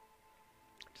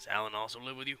 Does Alan also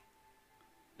live with you?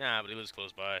 Nah, but he lives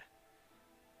close by.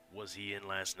 Was he in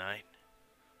last night?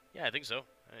 Yeah, I think so.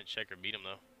 I didn't check or meet him,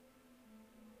 though.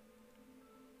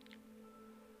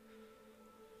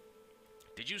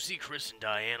 Did you see Chris and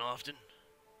Diane often?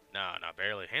 Nah, not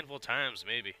barely. A handful of times,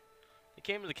 maybe. They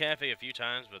came to the cafe a few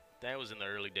times, but that was in the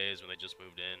early days when they just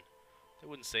moved in. They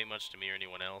wouldn't say much to me or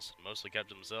anyone else, mostly kept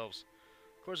to themselves.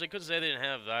 Of course, I couldn't say they didn't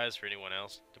have eyes for anyone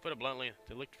else. To put it bluntly,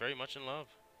 they looked very much in love.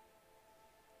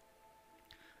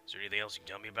 Is there anything else you can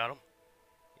tell me about them?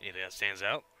 Anything that stands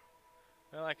out?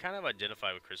 Well, I kind of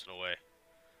identify with Chris in a way.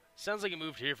 Sounds like he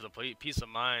moved here for the peace of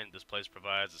mind this place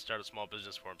provides to start a small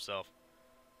business for himself.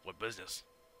 What business?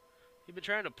 He'd been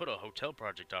trying to put a hotel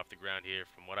project off the ground here,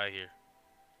 from what I hear.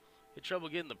 He had trouble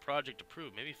getting the project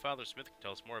approved. Maybe Father Smith can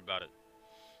tell us more about it.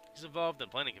 He's involved in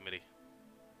the planning committee.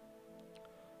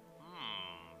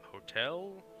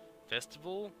 Hotel?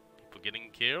 Festival? People getting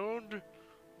killed?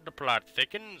 The plot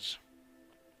thickens.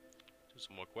 Do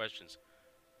some more questions.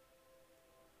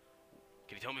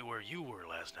 Can you tell me where you were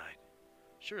last night?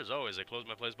 Sure, as always. I closed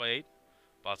my place by 8.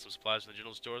 Bought some supplies from the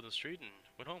general store on the street and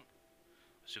went home.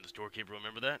 Assume the storekeeper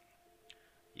remember that?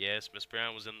 Yes, Miss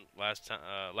Brown was in last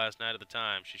night at the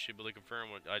time. She should be able to confirm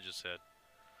what I just said.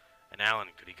 And Alan,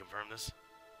 could he confirm this?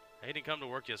 He didn't come to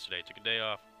work yesterday. Took a day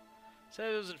off.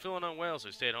 Said he wasn't feeling unwell, so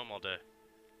he stayed home all day.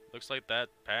 Looks like that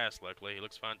passed, luckily. He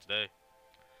looks fine today.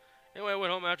 Anyway, I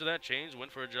went home after that, changed,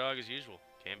 went for a jog as usual.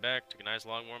 Came back, took a nice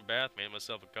long warm bath, made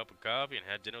myself a cup of coffee, and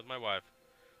had dinner with my wife.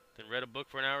 Then read a book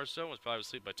for an hour or so, and was probably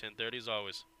asleep by 10:30 as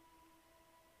always.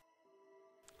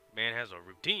 Man has a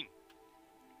routine.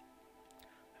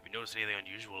 Have you noticed anything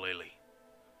unusual lately?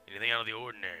 Anything out of the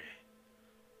ordinary?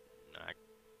 I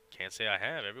can't say I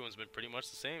have. Everyone's been pretty much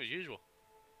the same as usual.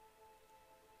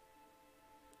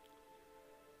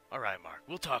 Alright, Mark.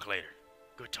 We'll talk later.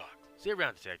 Good talk. See you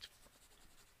around, detective.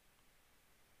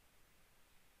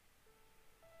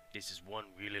 This is one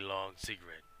really long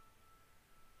cigarette.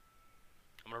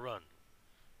 I'm gonna run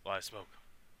while I smoke.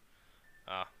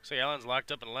 So Alan's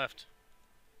locked up and left.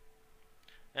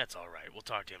 That's alright. We'll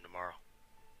talk to him tomorrow.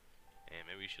 And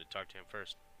maybe we should have talked to him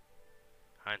first.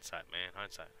 Hindsight, man.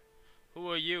 Hindsight. Who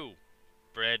are you?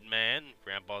 Bread man?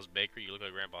 Grandpa's bakery? You look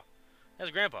like Grandpa.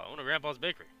 That's Grandpa. I own a Grandpa's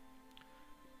bakery.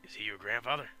 Is he your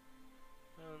grandfather?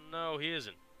 No, he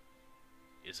isn't.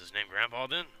 Is his name Grandpa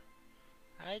then?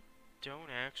 I don't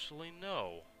actually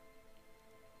know.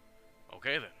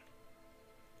 Okay then.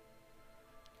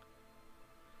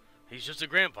 He's just a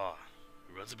grandpa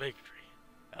who runs a bakery.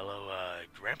 Hello,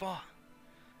 Grandpa?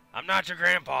 I'm not your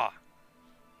grandpa.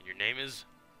 Your name is?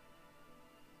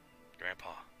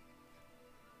 Grandpa.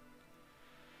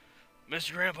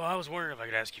 Mr. Grandpa, I was wondering if I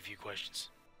could ask you a few questions.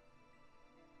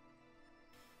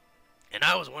 And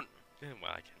I was wondering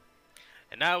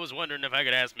if I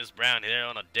could ask Miss Brown here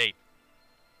on a date.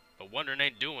 But wondering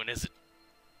ain't doing, is it?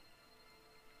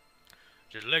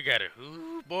 Just look at her.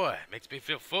 Ooh, boy, makes me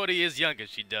feel 40 years younger,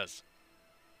 she does.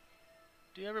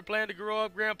 Do you ever plan to grow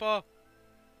up, Grandpa?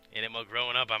 Any more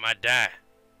growing up, I might die.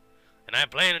 And I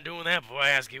plan on doing that before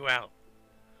I ask you out.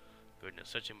 Goodness,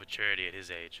 such immaturity at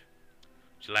his age.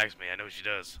 She likes me, I know she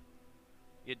does.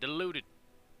 You're deluded.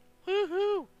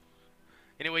 Woohoo!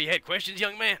 Anyway, you had questions,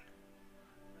 young man?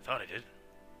 I thought I did.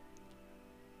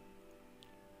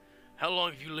 How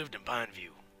long have you lived in Pineview?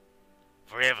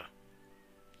 Forever.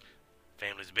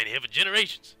 Family's been here for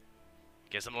generations.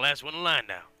 Guess I'm the last one in line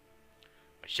now.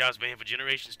 My shop's been here for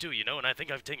generations too, you know, and I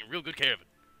think I've taken real good care of it.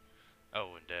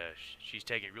 Oh, and she's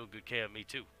taking real good care of me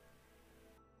too.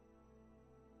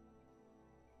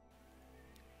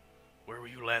 Where were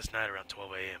you last night around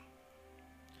 12 a.m.?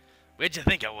 Where'd you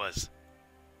think I was?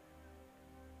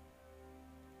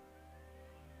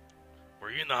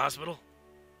 Were you in the hospital?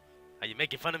 Are you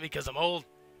making fun of me because I'm old?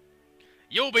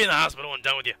 You'll be in the hospital when I'm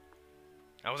done with you.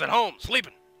 I was at home,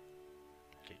 sleeping.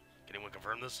 Okay, can anyone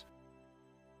confirm this?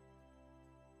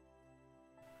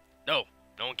 No,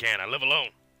 no one can. I live alone.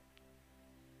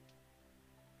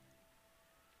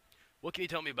 What can you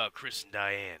tell me about Chris and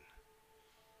Diane?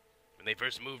 When they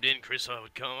first moved in, Chris would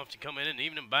often come in and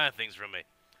even buy things from me.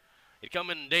 He'd come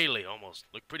in daily, almost.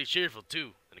 Looked pretty cheerful,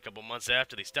 too. And a couple months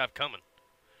after, they stopped coming.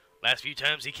 Last few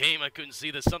times he came, I couldn't see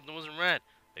that something wasn't right.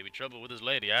 Maybe trouble with his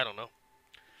lady, I don't know.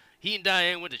 He and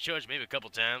Diane went to church maybe a couple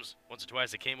times. Once or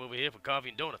twice they came over here for coffee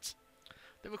and donuts.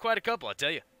 They were quite a couple, I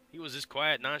tell you. He was this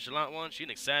quiet, nonchalant one. She an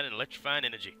excited and electrifying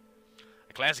energy.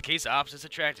 A classic case of opposites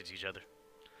attracted to each other.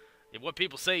 If what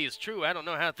people say is true, I don't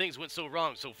know how things went so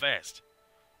wrong so fast.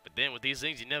 But then with these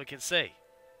things, you never can say.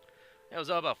 That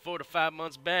was all about 4 to 5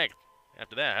 months back.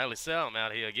 After that, I hardly saw him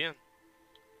out here again.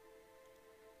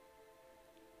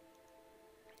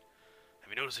 Have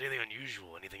you noticed anything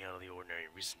unusual, anything out of the ordinary in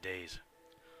recent days?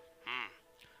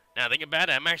 Now thinking about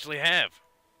it, I actually have.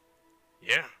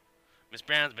 Yeah? Miss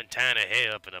Brown's been tying her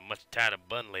hair up in a much tighter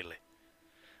bun lately.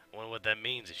 I wonder what that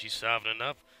means. Is she soft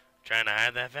enough? Trying to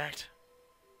hide that fact?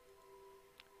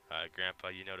 Grandpa,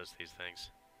 you notice these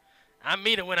things. I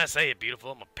mean it when I say it,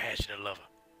 beautiful. I'm a passionate lover.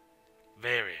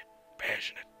 Very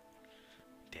passionate.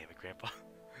 Damn it, Grandpa.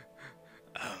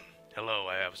 Hello,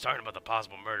 I was talking about the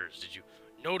possible murders. Did you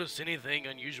notice anything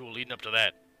unusual leading up to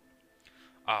that?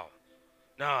 Oh,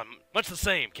 no, much the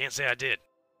same. Can't say I did.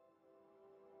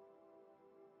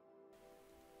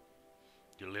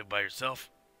 You live by yourself?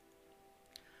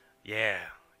 Yeah,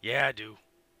 I do.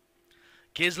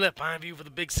 Kids left Pineview for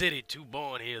the big city, too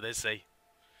born here, they say.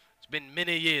 It's been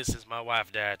many years since my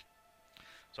wife died.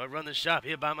 So I run the shop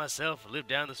here by myself and live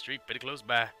down the street pretty close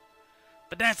by.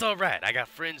 But that's alright, I got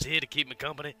friends here to keep me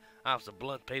company. Officer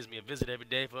Blunt pays me a visit every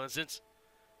day, for instance.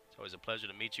 It's always a pleasure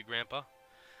to meet you, Grandpa.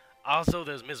 Also,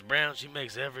 there's Miss Brown. She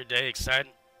makes every day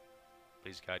exciting.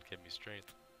 Please, God, give me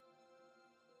strength.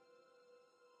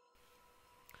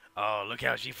 Oh, look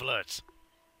how she flirts.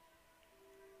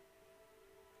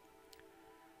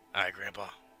 Alright, Grandpa.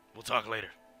 We'll talk later.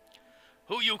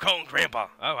 Who you calling Grandpa?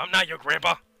 Oh, I'm not your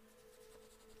Grandpa.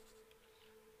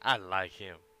 I like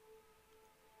him.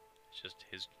 It's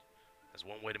just that's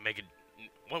one way to make it.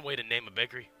 One way to name a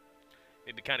bakery.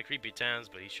 Maybe kind of creepy at times,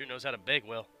 but he sure knows how to bake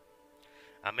well.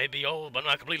 I may be old, but I'm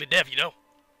not completely deaf, you know.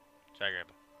 Sorry,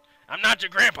 Grandpa. I'm not your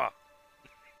Grandpa.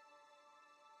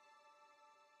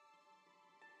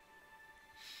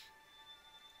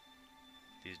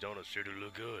 These donuts sure do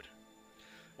look good.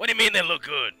 What do you mean they look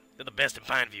good? They're the best in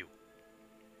Pineview.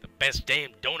 The best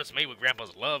damn donuts made with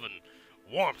Grandpa's love and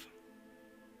warmth.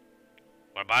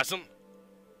 Wanna buy some?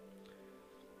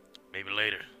 Maybe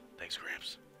later. Thanks,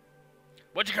 Gramps.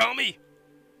 What'd you call me?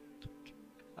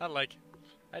 I like it.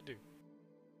 I do.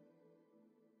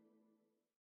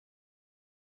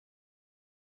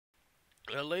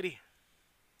 Well, lady.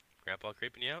 Grandpa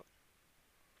creeping you out?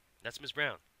 That's Miss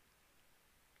Brown.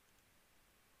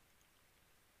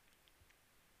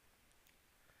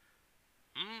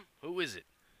 Who is it?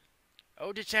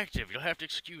 Oh, detective, you'll have to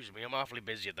excuse me. I'm awfully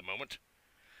busy at the moment.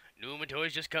 New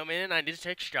inventory's just come in. I need to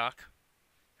take stock.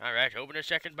 All right, open the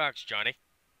second box, Johnny.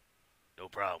 No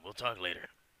problem. We'll talk later.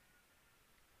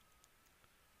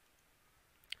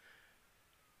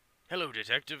 Hello,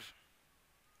 detective.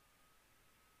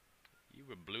 You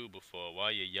were blue before. Why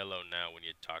are you yellow now when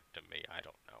you talk to me? I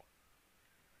don't know.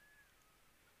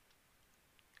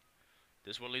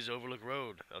 This one leads to Overlook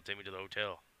Road. That'll take me to the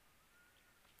hotel.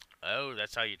 Oh,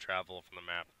 that's how you travel from the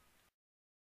map.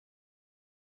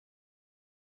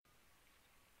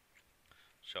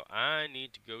 So I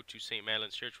need to go to St.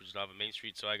 Madeline's Church, which is off of Main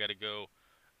Street, so I gotta go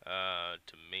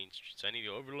to Main Street. So I need to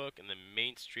Overlook, and then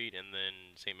Main Street, and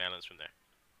then St. Madeline's from there.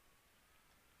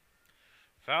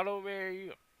 Follow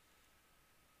me.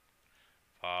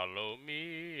 Follow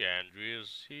me,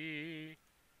 Andrea's Sea.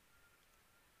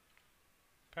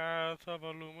 Path of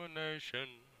illumination.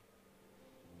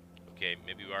 Okay,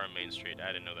 maybe we are on Main Street.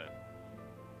 I didn't know that.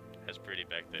 That's pretty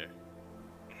back there.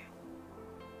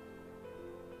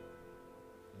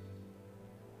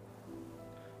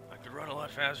 I could run a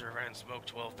lot faster if I didn't smoke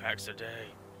 12 packs a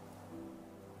day.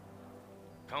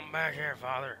 Come back here,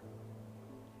 Father.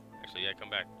 Actually, yeah, come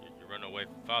back. You're running away.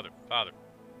 Father, Father,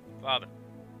 Father.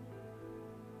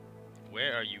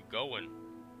 Where are you going?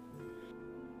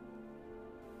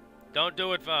 Don't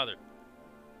do it, Father.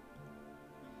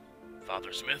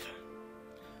 Father Smith.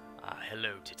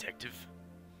 Hello, Detective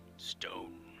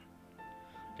Stone.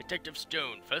 Detective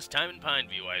Stone, first time in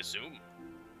Pineview, I assume?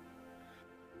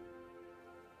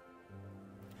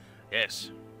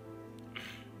 Yes.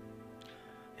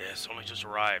 Yes, only just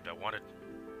arrived. I wanted...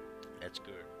 That's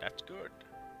good. That's good.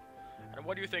 And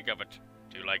what do you think of it?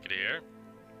 Do you like it here?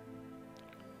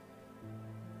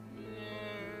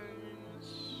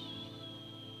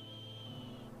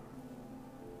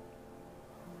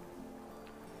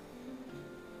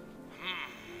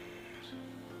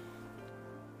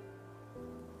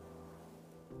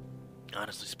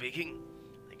 Honestly speaking,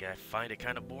 I think I find it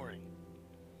kind of boring.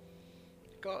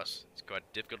 Of course, it's quite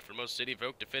difficult for most city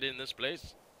folk to fit in this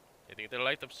place. They think they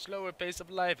like the slower pace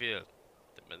of life here,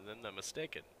 and then they're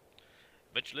mistaken.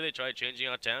 Eventually they try changing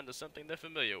our town to something they're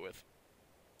familiar with.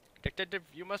 Detective,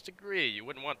 you must agree, you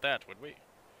wouldn't want that, would we?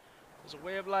 There's a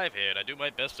way of life here, and I do my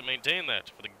best to maintain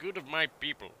that, for the good of my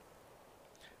people.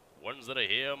 Ones that are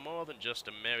here are more than just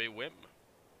a merry whim.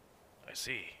 I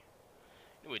see.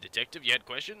 Anyway, Detective, you had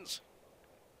questions?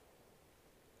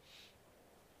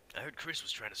 I heard Chris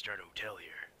was trying to start a hotel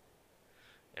here.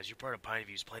 As you're part of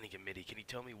Pineview's planning committee, can you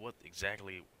tell me what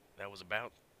exactly that was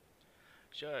about?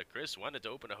 Sure, Chris wanted to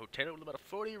open a hotel with about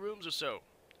 40 rooms or so.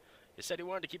 He said he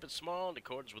wanted to keep it small in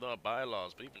accordance with our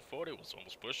bylaws, but even 40 was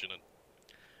almost pushing it.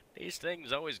 These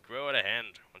things always grow out of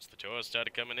hand. Once the tourists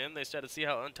started coming in, they started to see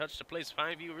how untouched a place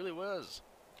Pineview really was.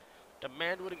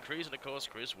 Demand would increase, and of course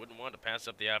Chris wouldn't want to pass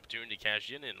up the opportunity to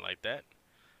cash in like that.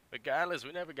 Regardless,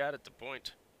 we never got it to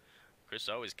point. Chris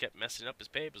always kept messing up his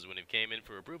papers when he came in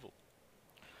for approval.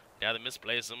 Now they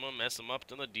misplaced them or mess them up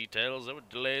on the details. There were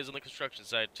delays on the construction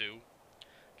site too.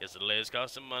 Guess the delays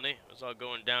cost him money. It was all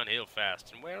going downhill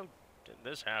fast. And well,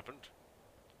 this happened.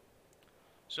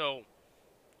 So,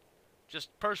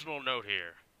 just personal note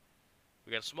here.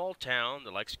 We got a small town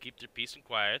that likes to keep their peace and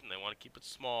quiet, and they want to keep it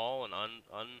small and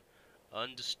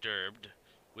undisturbed.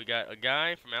 We got a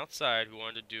guy from outside who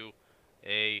wanted to do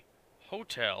a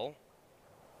hotel,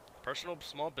 personal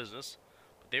small business,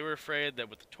 but they were afraid that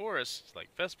with the tourists,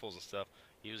 like festivals and stuff,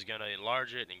 he was going to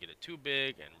enlarge it and get it too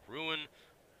big and ruin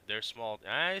their small...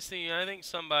 I think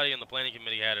somebody in the planning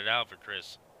committee had it out for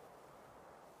Chris.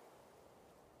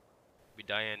 Maybe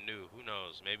Diane knew. Who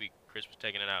knows? Maybe Chris was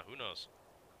taking it out. Who knows?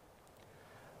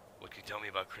 What can you tell me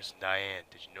about Chris and Diane?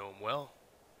 Did you know them well?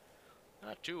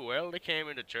 Not too well. They came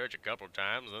into church a couple of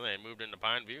times, then they moved into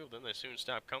Pineview, then they soon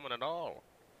stopped coming at all.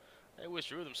 They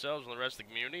withdrew themselves from the rest of the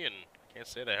community, and I can't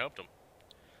say they helped them.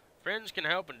 Friends can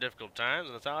help in difficult times,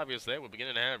 and it's obvious they were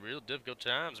beginning to have real difficult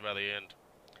times by the end.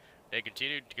 They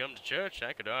continued to come to church.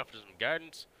 I could offer some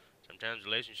guidance. Sometimes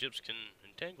relationships can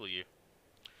entangle you.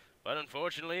 But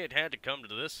unfortunately, it had to come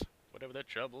to this. Whatever their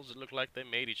troubles, it looked like they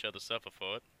made each other suffer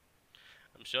for it.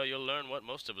 I'm sure you'll learn what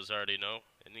most of us already know.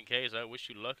 In any case, I wish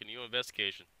you luck in your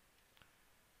investigation.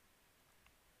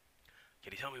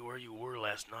 Can you tell me where you were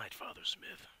last night, Father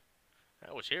Smith?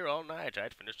 I was here all night.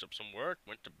 I'd finished up some work,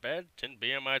 went to bed, 10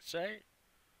 p.m. I'd say.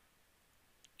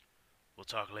 We'll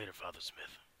talk later, Father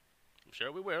Smith. I'm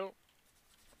sure we will.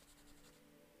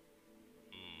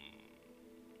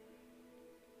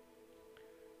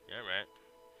 Yeah, right.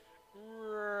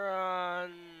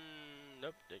 Run.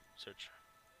 Nope, search.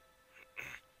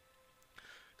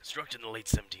 Constructed in the late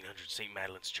 1700s, St.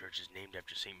 Madeline's Church is named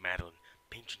after St. Madeline,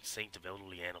 patron saint of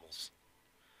elderly animals.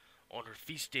 On her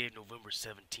feast day of November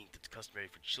 17th, it's customary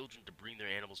for children to bring their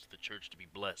animals to the church to be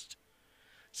blessed.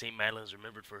 St. Madeline is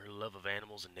remembered for her love of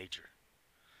animals and nature,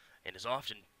 and is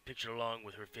often pictured along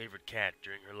with her favorite cat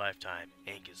during her lifetime,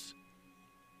 Angus.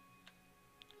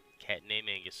 Cat named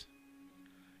Angus.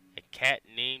 A cat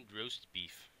named roast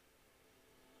beef.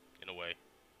 In a way.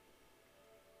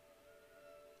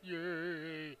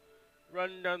 Yay!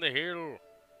 Run down the hill.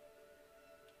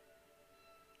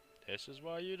 This is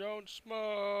why you don't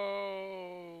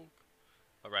smoke.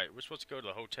 Alright, we're supposed to go to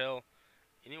the hotel.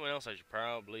 Anyone else I should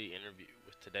probably interview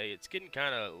with today? It's getting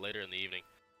kind of later in the evening.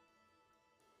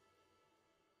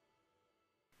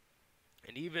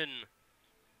 And even,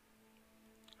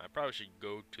 I probably should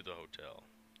go to the hotel.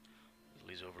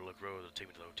 Lee's Overlook Road will take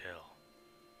me to the hotel.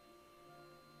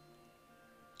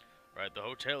 Right, the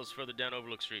hotel is further down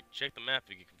Overlook Street. Check the map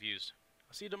if you get confused.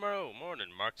 I'll see you tomorrow morning,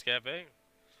 Mark's Cafe.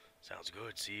 Sounds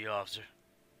good. See you, officer.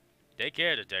 Take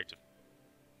care, detective.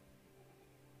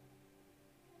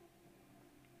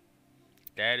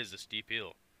 That is a steep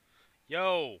hill.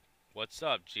 Yo, what's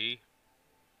up, G?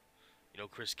 You know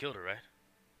Chris killed her, right?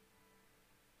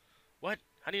 What?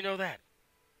 How do you know that?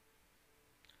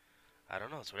 I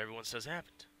don't know. It's what everyone says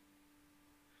happened.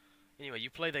 Anyway, you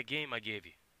play that game I gave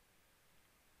you.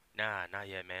 Nah, not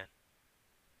yet, man.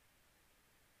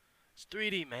 It's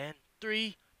 3D, man.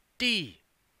 3D.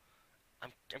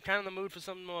 I'm kind of in the mood for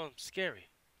something more scary.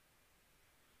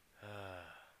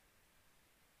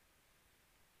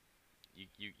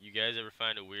 You guys ever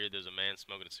find it weird there's a man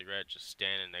smoking a cigarette just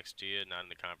standing next to you, not in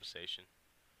the conversation?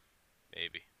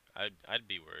 Maybe. I'd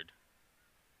be worried.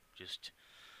 Just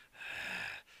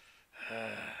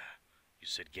you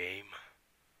said game.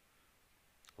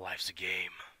 Life's a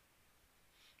game.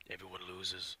 Everyone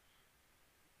loses.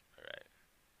 Alright.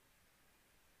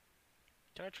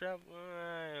 Can I travel?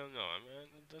 I don't know. I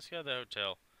mean, let's go to the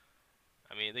hotel.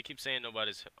 I mean, they keep saying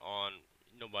nobody's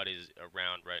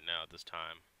around right now at this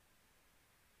time.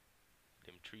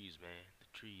 Them trees, man. The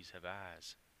trees have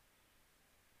eyes.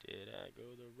 Did I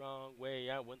go the wrong way?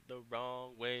 I went the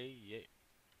wrong way, yeah.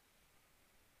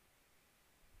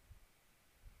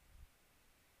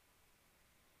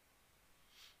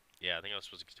 Yeah, I think I was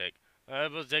supposed to take... I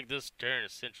was supposed to take this turn at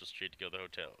Central Street to go to the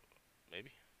hotel.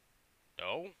 Maybe?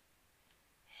 No?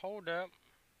 Hold up.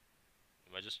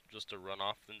 Am I just to run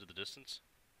off into the distance?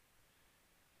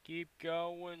 Keep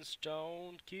going,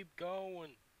 Stone. Keep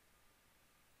going.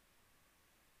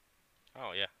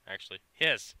 Oh, yeah, actually.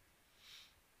 Yes!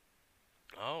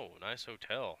 Oh, nice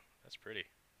hotel. That's pretty.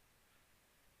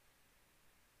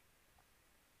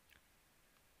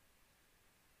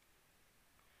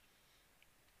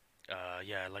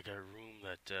 Yeah, I'd like a room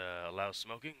that, allows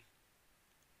smoking.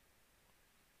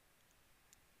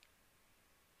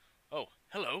 Oh,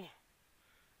 hello.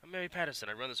 I'm Mary Patterson.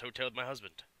 I run this hotel with my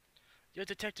husband. You're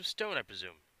Detective Stone, I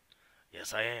presume?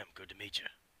 Yes, I am. Good to meet you.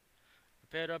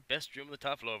 Prepared our best room on the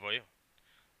top floor for you.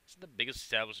 This is the biggest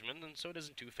establishment, and so it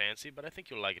isn't too fancy, but I think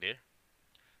you'll like it here.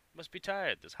 You must be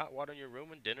tired. There's hot water in your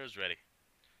room, and dinner is ready.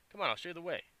 Come on, I'll show you the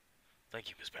way. Thank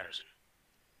you, Miss Patterson.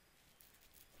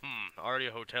 Already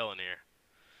a hotel in here.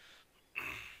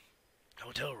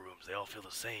 Hotel rooms, they all feel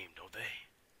the same, don't they?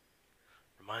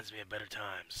 Reminds me of better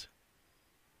times.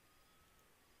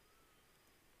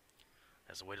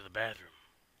 That's the way to the bathroom.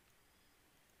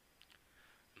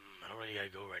 I don't really gotta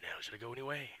go right now. Should I go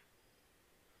anyway?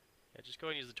 Yeah, just go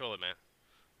and use the toilet, man.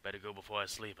 Better go before I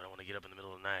sleep. I don't want to get up in the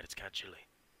middle of the night. It's kind of chilly.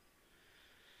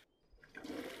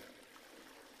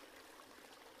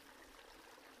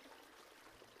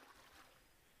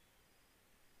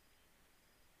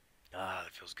 Ah,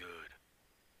 that feels good.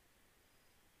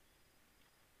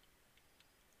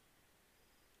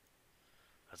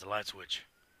 That's a light switch.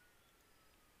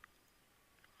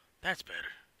 That's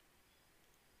better.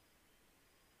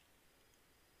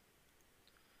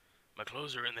 My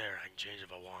clothes are in there. I can change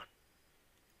if I want.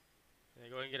 Yeah,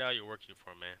 go ahead and get out of your work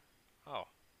uniform, man. Oh.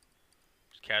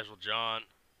 Just casual John.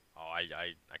 Oh, I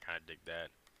kind of dig that.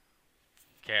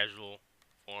 Casual,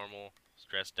 formal,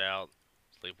 stressed out,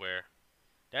 sleepwear.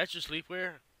 That's your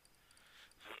sleepwear?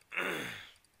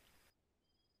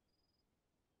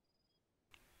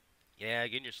 Yeah,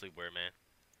 get in your sleepwear, man.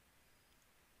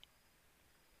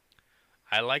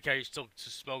 I like how you're still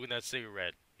smoking that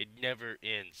cigarette. It never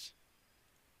ends.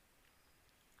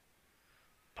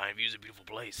 Pine View's a beautiful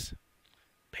place.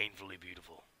 painfully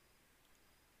beautiful.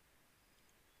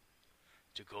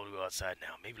 Too cold to go outside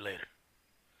now. Maybe later.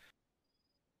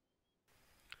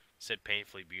 Said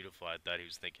painfully beautiful. I thought he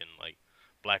was thinking like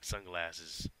black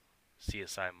sunglasses,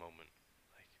 CSI moment.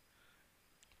 Like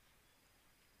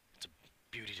it's a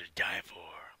beauty to die for.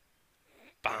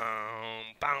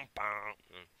 Boom, boom, boom.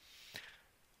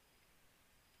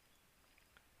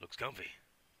 Looks comfy.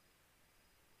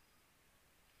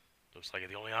 Looks like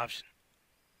the only option.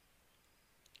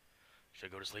 Should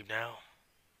I go to sleep now?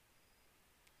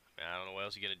 I don't know what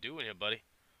else you're gonna do in here, buddy.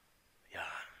 Yeah.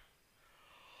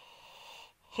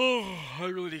 Oh, I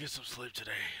really need to get some sleep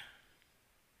today.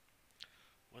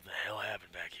 What the hell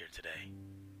happened back here today?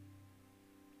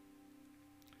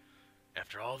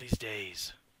 After all these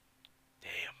days.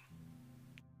 Damn.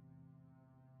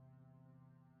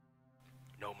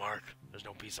 No, Mark. There's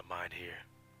no peace of mind here.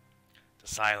 The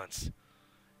silence.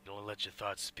 You only let your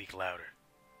thoughts speak louder.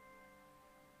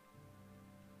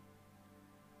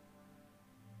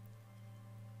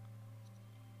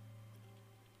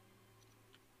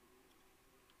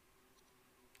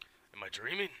 Am I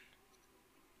dreaming?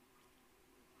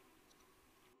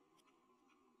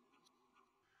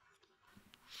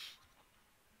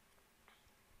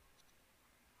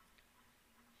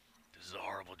 This is a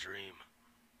horrible dream.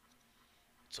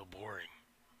 It's so boring.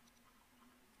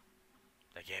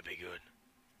 That can't be good.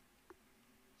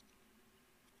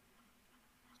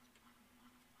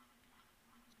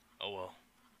 Oh well.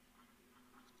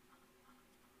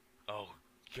 Oh,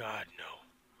 God, no.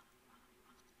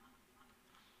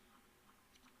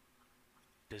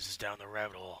 This is down the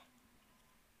rabbit hole.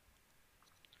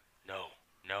 No,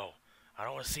 no. I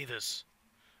don't want to see this.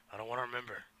 I don't want to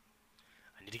remember.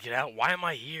 I need to get out. Why am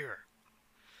I here?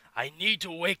 I need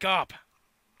to wake up.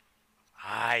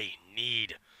 I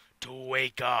need to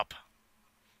wake up.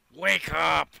 Wake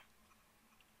up!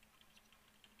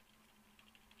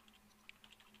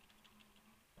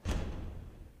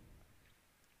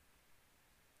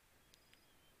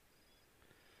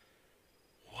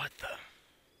 What the?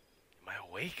 Am I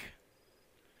awake?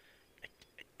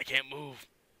 I can't move.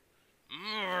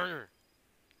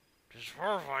 This is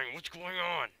horrifying. What's going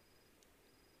on?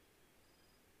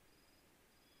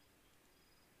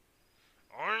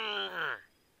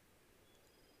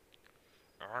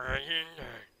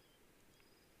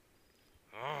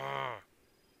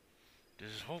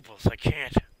 This is hopeless. I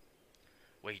can't.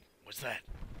 Wait, what's that?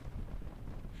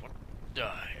 What the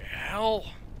hell?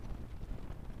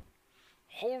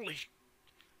 Holy...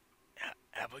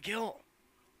 Abigail?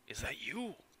 Is that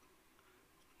you?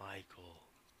 Michael.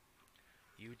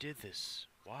 You did this.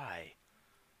 Why?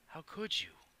 How could you?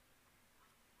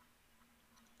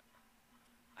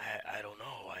 I don't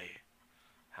know.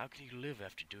 How can you live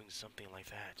after doing something like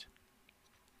that?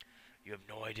 You have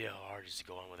no idea how hard it is to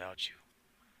go on without you.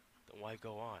 Then why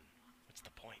go on? What's the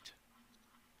point?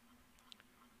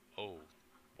 Oh,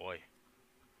 boy.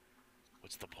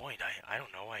 What's the point? I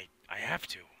don't know. I have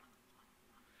to.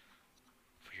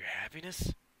 For your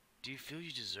happiness? Do you feel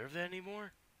you deserve that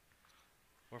anymore?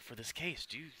 Or for this case,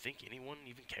 do you think anyone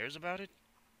even cares about it?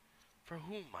 For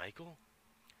whom, Michael?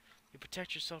 You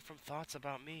protect yourself from thoughts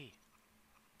about me.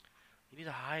 You need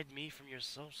to hide me from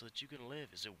yourself so that you can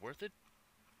live. Is it worth it?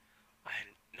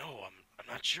 No, I'm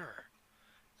not sure.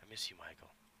 I miss you, Michael.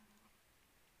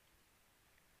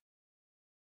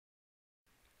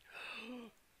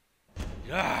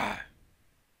 Ah!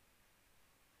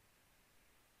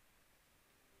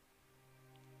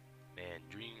 Man,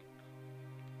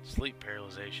 sleep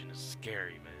paralyzation is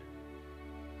scary,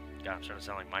 man. God, I'm starting to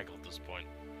sound like Michael at this point.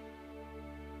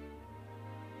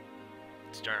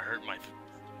 It's starting to hurt my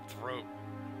throat.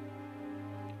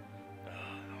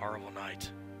 Horrible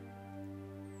night.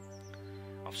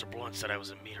 Officer Blunt said I was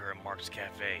to meet her at Mark's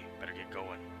Cafe. Better get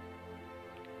going.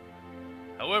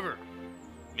 However,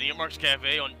 meeting at Mark's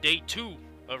Cafe on day 2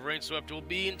 of Rainswept will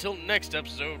be until next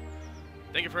episode.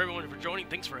 Thank you for everyone for joining.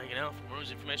 Thanks for hanging out. For more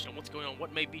information on what's going on,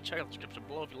 what may be, check out the description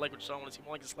below. If you like what you saw, want to see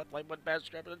more like this, like button,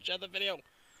 subscribe, and share the video.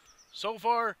 So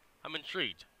far, I'm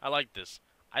intrigued. I like this.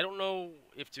 I don't know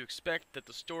if to expect that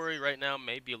the story right now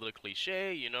may be a little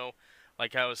cliche, you know,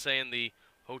 like I was saying, the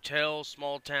hotel,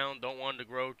 small town, don't want to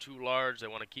grow too large. They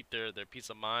want to keep their peace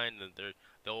of mind, and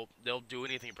they'll do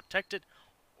anything to protect it.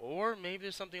 Or maybe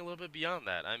there's something a little bit beyond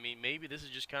that. I mean, maybe this is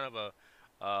just kind of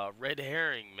a red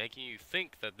herring, making you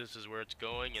think that this is where it's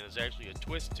going, and there's actually a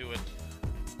twist to it.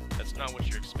 That's not what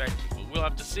you're expecting, but we'll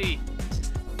have to see.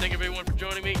 Thank you everyone for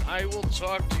joining me. I will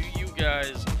talk to you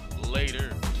guys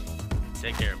later.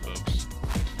 Take care, folks.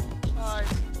 Bye.